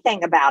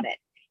anything about it.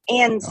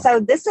 And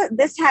so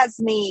this has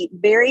me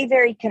very,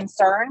 very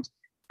concerned.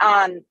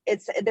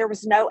 There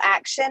was no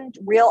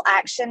real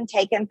action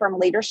taken from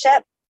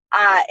leadership.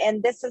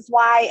 And this is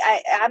why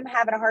I'm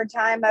having a hard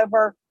time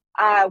over,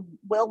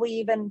 will we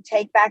even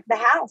take back the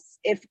House?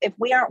 If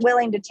we aren't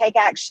willing to take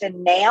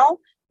action now,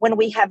 when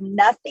we have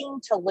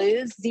nothing to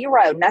lose,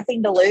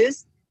 nothing to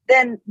lose,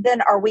 then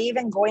are we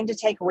even going to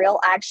take real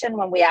action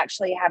when we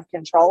actually have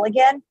control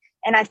again?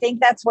 And I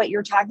think that's what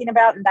you're talking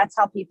about. And that's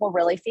how people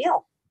really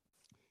feel.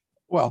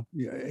 Well,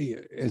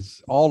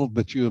 it's all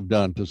that you have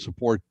done to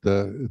support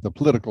the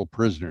political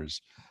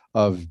prisoners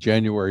of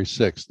January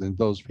 6th. And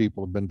those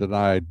people have been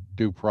denied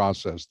due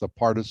process, the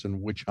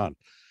partisan witch hunt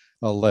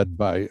led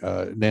by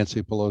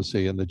Nancy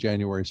Pelosi and the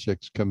January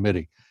 6th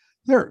committee.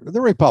 The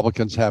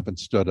Republicans haven't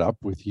stood up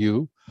with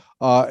you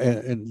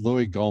and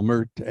Louis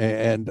Gohmert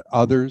and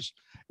others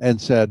and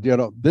said,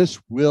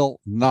 this will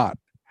not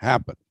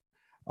happen.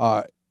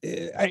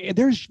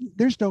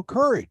 There's no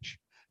courage.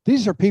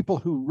 These are people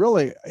who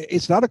really,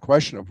 it's not a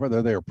question of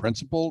whether they are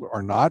principled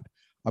or not.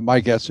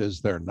 My guess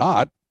is they're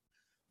not.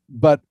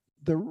 But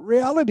the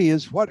reality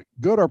is, what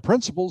good are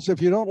principles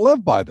if you don't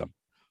live by them?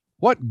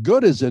 What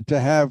good is it to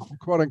have,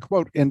 quote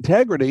unquote,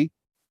 integrity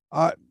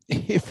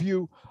if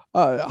you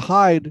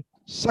hide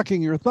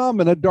sucking your thumb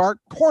in a dark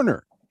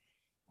corner?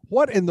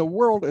 What in the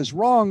world is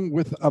wrong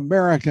with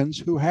Americans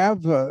who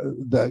have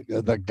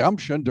the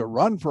gumption to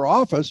run for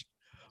office,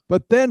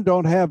 but then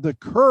don't have the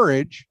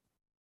courage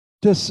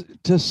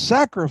to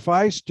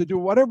sacrifice, to do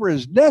whatever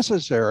is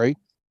necessary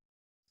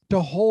to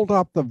hold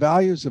up the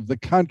values of the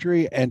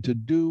country and to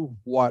do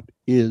what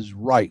is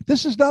right?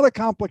 This is not a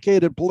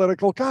complicated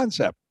political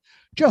concept.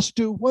 Just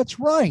do what's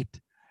right.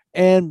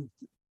 And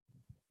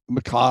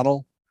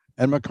McConnell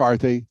and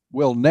McCarthy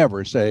will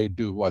never say,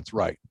 do what's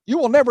right. You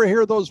will never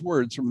hear those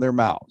words from their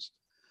mouths,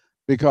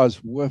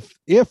 because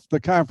if the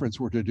conference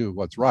were to do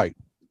what's right,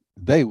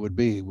 they would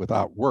be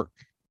without work.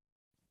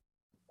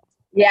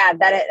 Yeah,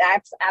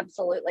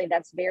 absolutely.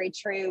 That's very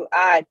true.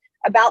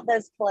 About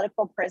those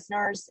political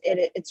prisoners,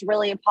 it's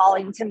really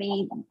appalling to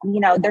me.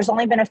 There's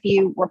only been a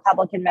few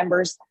Republican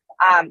members,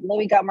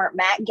 Louis Gohmert,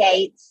 Matt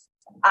Gaetz,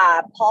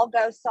 Paul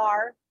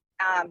Gosar,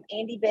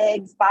 Andy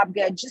Biggs, Bob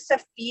Good, just a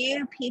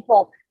few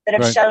people that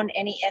have shown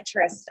any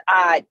interest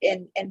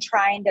in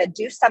trying to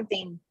do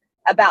something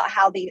about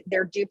how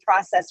their due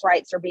process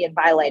rights are being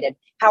violated,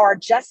 how our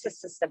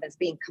justice system is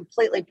being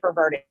completely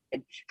perverted,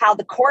 how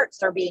the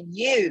courts are being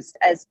used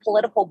as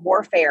political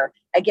warfare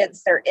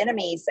against their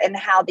enemies, and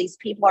how these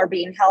people are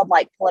being held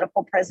like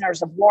political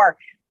prisoners of war.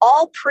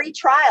 all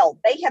pre-trial.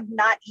 They have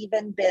not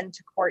even been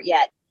to court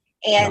yet.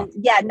 And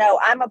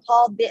I'm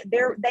appalled.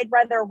 They'd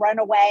rather run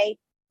away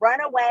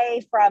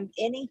from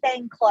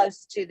anything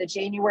close to the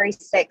January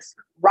 6th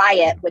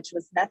riot, which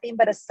was nothing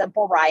but a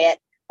simple riot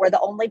where the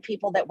only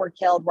people that were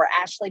killed were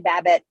Ashley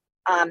Babbitt,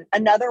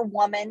 another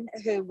woman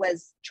who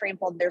was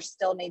trampled. There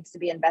still needs to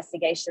be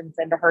investigations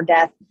into her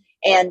death.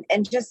 And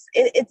just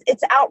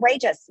it's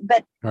outrageous.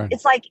 But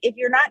It's like, if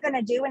you're not going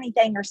to do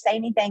anything or say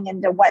anything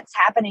into what's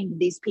happening to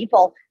these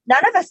people,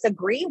 none of us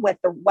agree with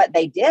what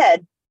they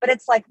did. But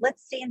it's like,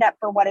 let's stand up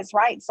for what is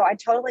right. So I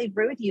totally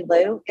agree with you,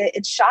 Lou.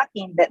 It's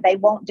shocking that they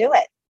won't do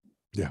it.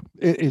 Yeah,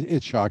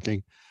 it's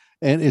shocking.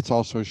 And it's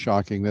also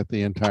shocking that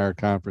the entire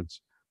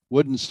conference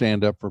wouldn't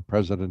stand up for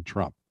President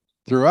Trump.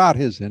 Throughout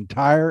his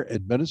entire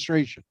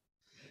administration,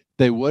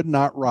 they would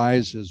not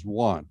rise as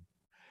one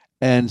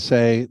and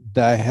say,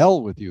 the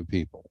hell with you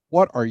people.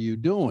 What are you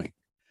doing?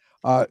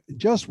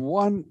 Just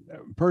one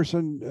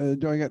person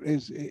doing it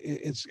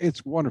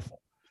it's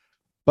wonderful.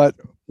 But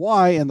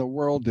why in the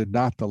world did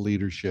not the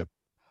leadership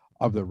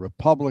of the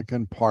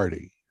Republican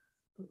Party,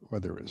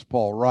 whether it was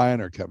Paul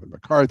Ryan or Kevin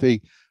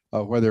McCarthy,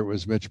 whether it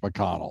was Mitch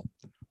McConnell,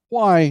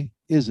 why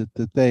is it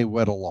that they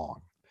went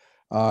along?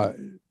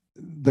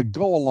 The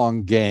go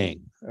along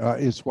gang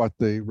is what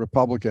the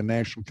Republican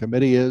National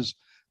Committee is,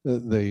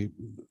 the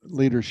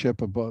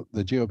leadership of both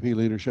the GOP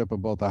leadership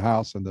of both the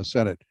House and the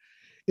Senate.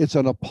 It's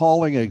an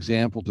appalling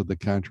example to the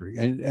country.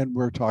 And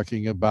we're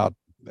talking about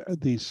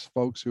these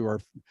folks who are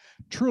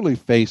truly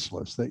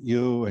faceless, that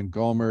you and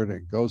Gohmert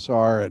and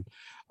Gosar and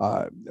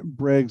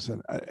Briggs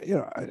and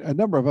a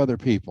number of other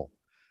people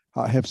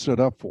have stood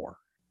up for.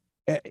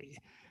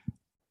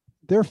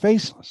 They're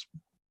faceless.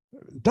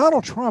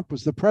 Donald Trump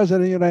was the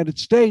president of the United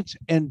States,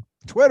 and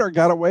Twitter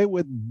got away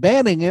with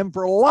banning him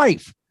for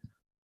life.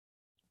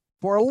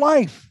 For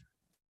life.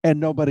 And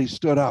nobody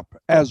stood up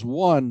as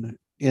one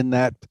in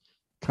that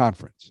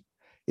conference.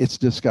 It's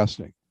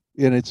disgusting.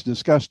 And it's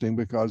disgusting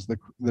because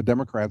the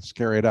Democrats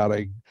carried out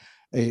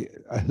a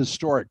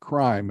historic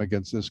crime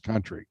against this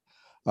country,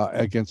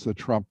 against the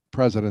Trump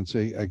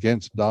presidency,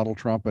 against Donald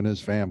Trump and his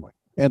family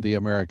and the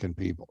American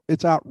people.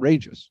 It's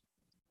outrageous.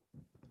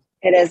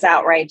 It is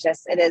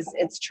outrageous.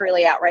 It's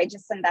truly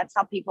outrageous. And that's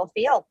how people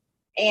feel.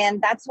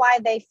 And that's why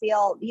they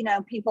feel,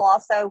 people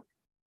also,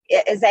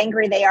 as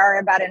angry they are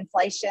about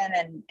inflation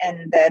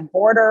and the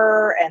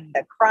border and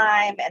the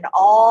crime and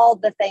all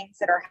the things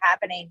that are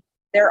happening,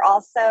 they're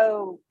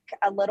also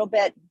a little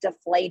bit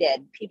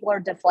deflated. People are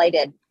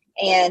deflated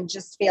and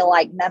just feel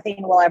like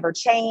nothing will ever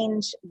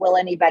change. Will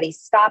anybody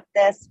stop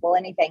this? Will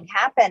anything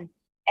happen?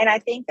 And I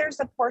think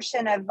there's a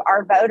portion of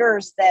our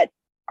voters that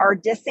are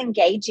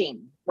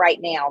disengaging right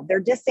now. They're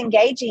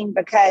disengaging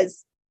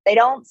because they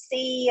don't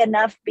see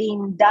enough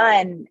being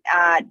done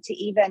to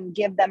even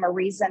give them a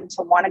reason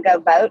to want to go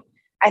vote.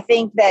 I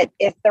think that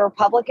if the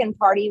Republican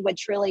Party would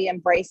truly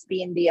embrace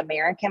being the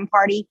American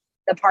Party,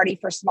 the party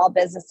for small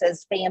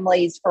businesses,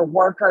 families, for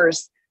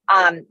workers,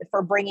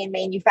 for bringing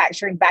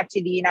manufacturing back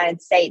to the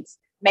United States,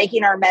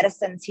 making our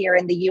medicines here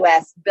in the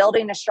U.S.,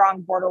 building a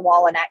strong border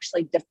wall and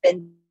actually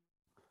defending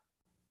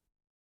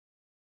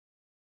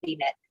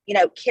it,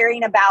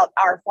 caring about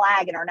our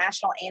flag and our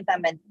national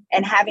anthem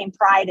and having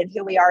pride in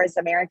who we are as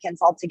Americans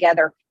all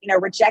together,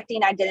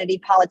 rejecting identity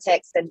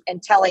politics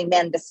and telling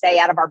men to stay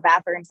out of our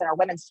bathrooms and our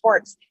women's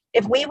sports.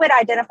 If we would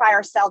identify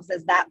ourselves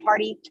as that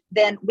party,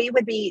 then we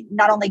would be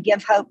not only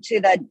give hope to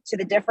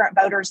the different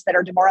voters that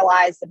are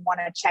demoralized and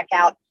want to check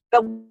out,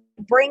 but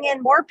bring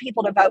in more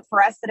people to vote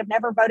for us that have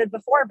never voted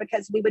before,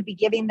 because we would be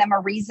giving them a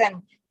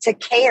reason to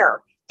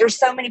care. There's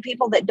so many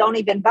people that don't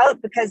even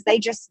vote because they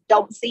just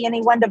don't see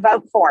anyone to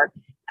vote for.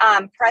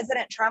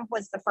 President Trump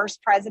was the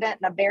first president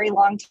in a very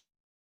long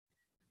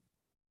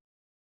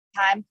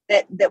time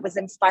that was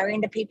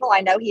inspiring to people. I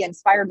know he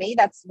inspired me.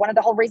 That's one of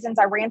the whole reasons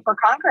I ran for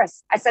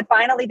Congress. I said,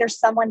 finally, there's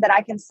someone that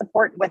I can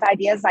support with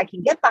ideas I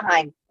can get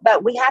behind.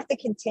 But we have to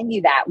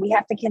continue that. We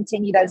have to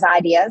continue those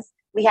ideas.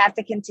 We have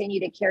to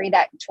continue to carry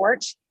that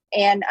torch.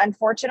 And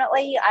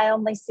unfortunately, I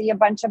only see a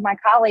bunch of my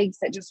colleagues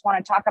that just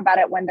want to talk about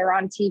it when they're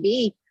on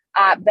TV,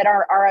 but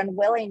are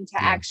unwilling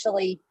to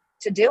actually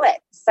to do it.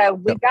 So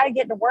we've got to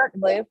get to work,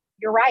 Lou.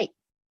 You're right.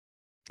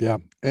 Yeah.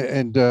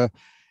 And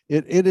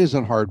it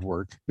isn't hard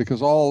work,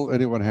 because all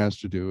anyone has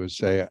to do is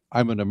say,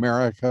 I'm an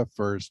America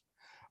first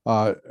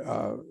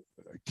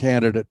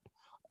candidate.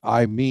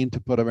 I mean to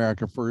put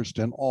America first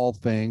in all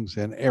things,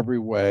 in every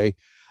way.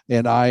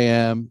 And I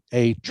am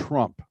a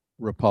Trump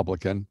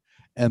Republican,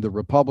 and the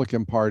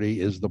Republican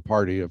Party is the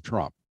party of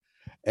Trump.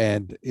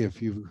 And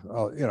if you,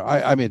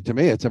 I mean, to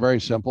me, it's a very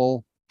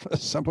simple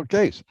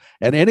case.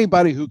 And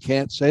anybody who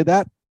can't say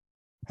that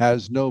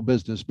has no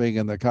business being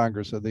in the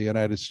Congress of the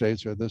United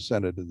States or the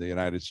Senate of the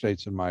United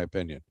States, in my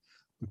opinion.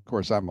 Of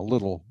course, I'm a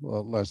little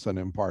less than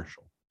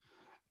impartial.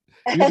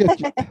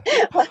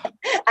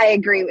 I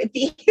agree with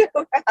you.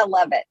 I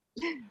love it.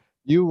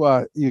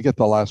 You get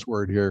the last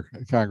word here,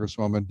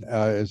 Congresswoman,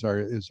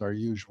 is our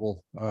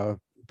usual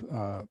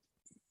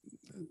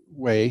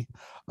way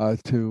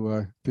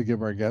to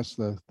give our guests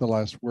the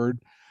last word.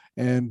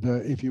 And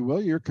if you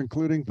will, your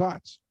concluding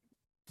thoughts.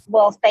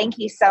 Well, thank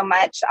you so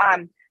much.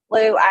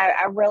 Lou,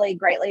 I really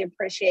greatly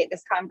appreciate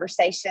this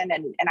conversation,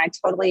 and I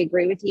totally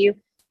agree with you.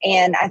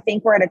 And I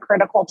think we're at a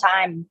critical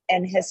time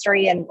in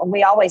history. And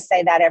we always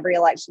say that every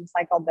election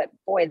cycle, but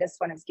boy, this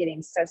one is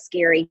getting so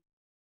scary.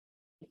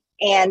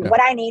 And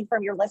what I need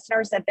from your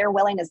listeners, if they're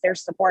willing, is their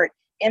support.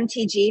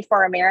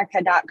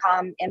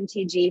 mtgforamerica.com,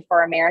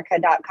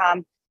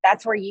 mtgforamerica.com.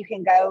 That's where you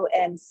can go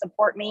and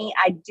support me.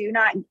 I do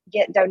not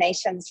get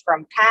donations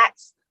from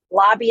PACs,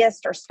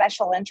 lobbyists, or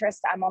special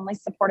interests. I'm only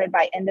supported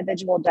by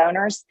individual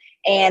donors,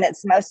 and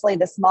it's mostly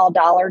the small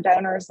dollar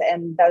donors,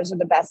 and those are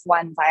the best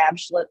ones. I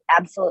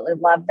absolutely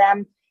love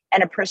them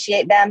and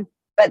appreciate them.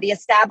 But the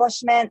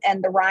establishment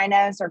and the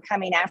rhinos are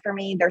coming after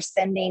me. They're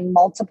sending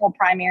multiple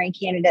primary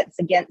candidates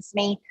against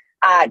me,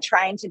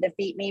 trying to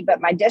defeat me.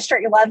 But my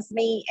district loves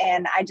me,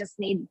 and I just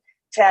need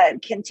to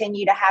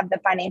continue to have the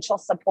financial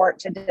support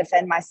to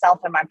defend myself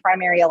in my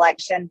primary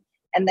election,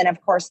 and then, of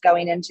course,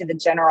 going into the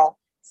general.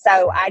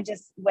 So I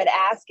just would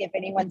ask if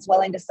anyone's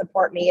willing to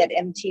support me at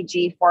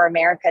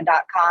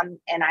mtgforamerica.com,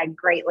 and I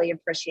greatly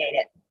appreciate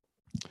it.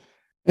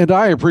 And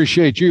I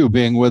appreciate you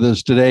being with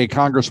us today,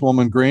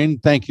 Congresswoman Greene.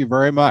 Thank you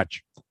very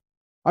much.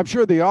 I'm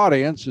sure the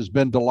audience has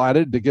been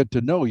delighted to get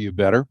to know you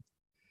better.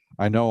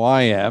 I know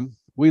I am.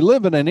 We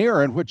live in an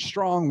era in which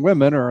strong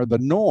women are the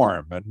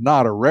norm and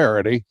not a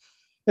rarity,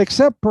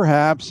 except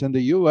perhaps in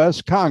the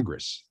U.S.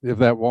 Congress, if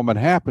that woman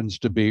happens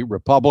to be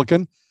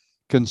Republican,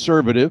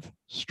 conservative,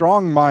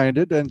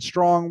 strong-minded, and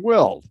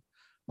strong-willed,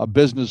 a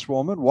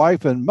businesswoman,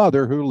 wife, and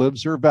mother who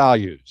lives her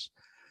values.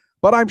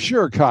 But I'm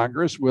sure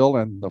Congress will,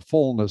 in the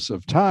fullness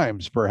of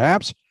times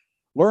perhaps,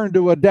 learn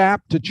to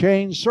adapt to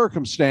changed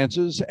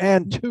circumstances.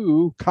 And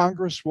to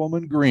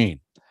Congresswoman Greene,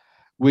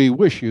 we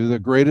wish you the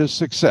greatest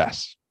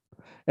success.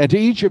 And to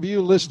each of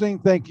you listening,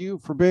 thank you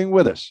for being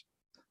with us.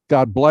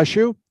 God bless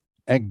you,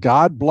 and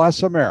God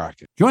bless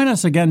America. Join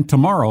us again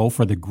tomorrow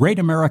for the Great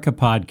America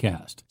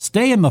Podcast.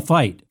 Stay in the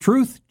fight.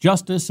 Truth,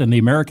 justice, and the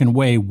American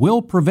way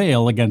will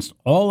prevail against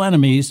all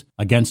enemies,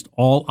 against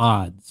all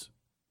odds.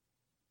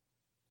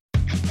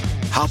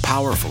 How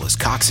powerful is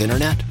Cox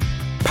Internet?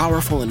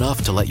 Powerful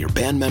enough to let your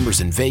band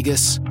members in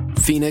Vegas,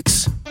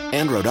 Phoenix,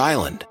 and Rhode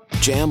Island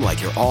jam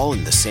like you're all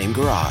in the same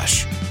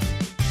garage.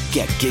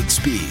 Get gig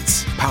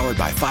speeds powered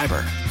by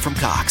fiber from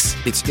Cox.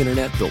 It's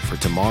internet built for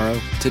tomorrow,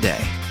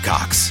 today.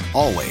 Cox,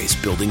 always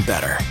building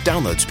better.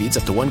 Download speeds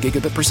up to 1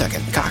 gigabit per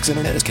second. Cox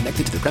Internet is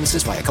connected to the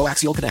premises via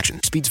coaxial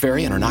connection. Speeds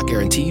vary and are not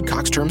guaranteed.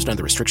 Cox terms and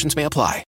other restrictions may apply.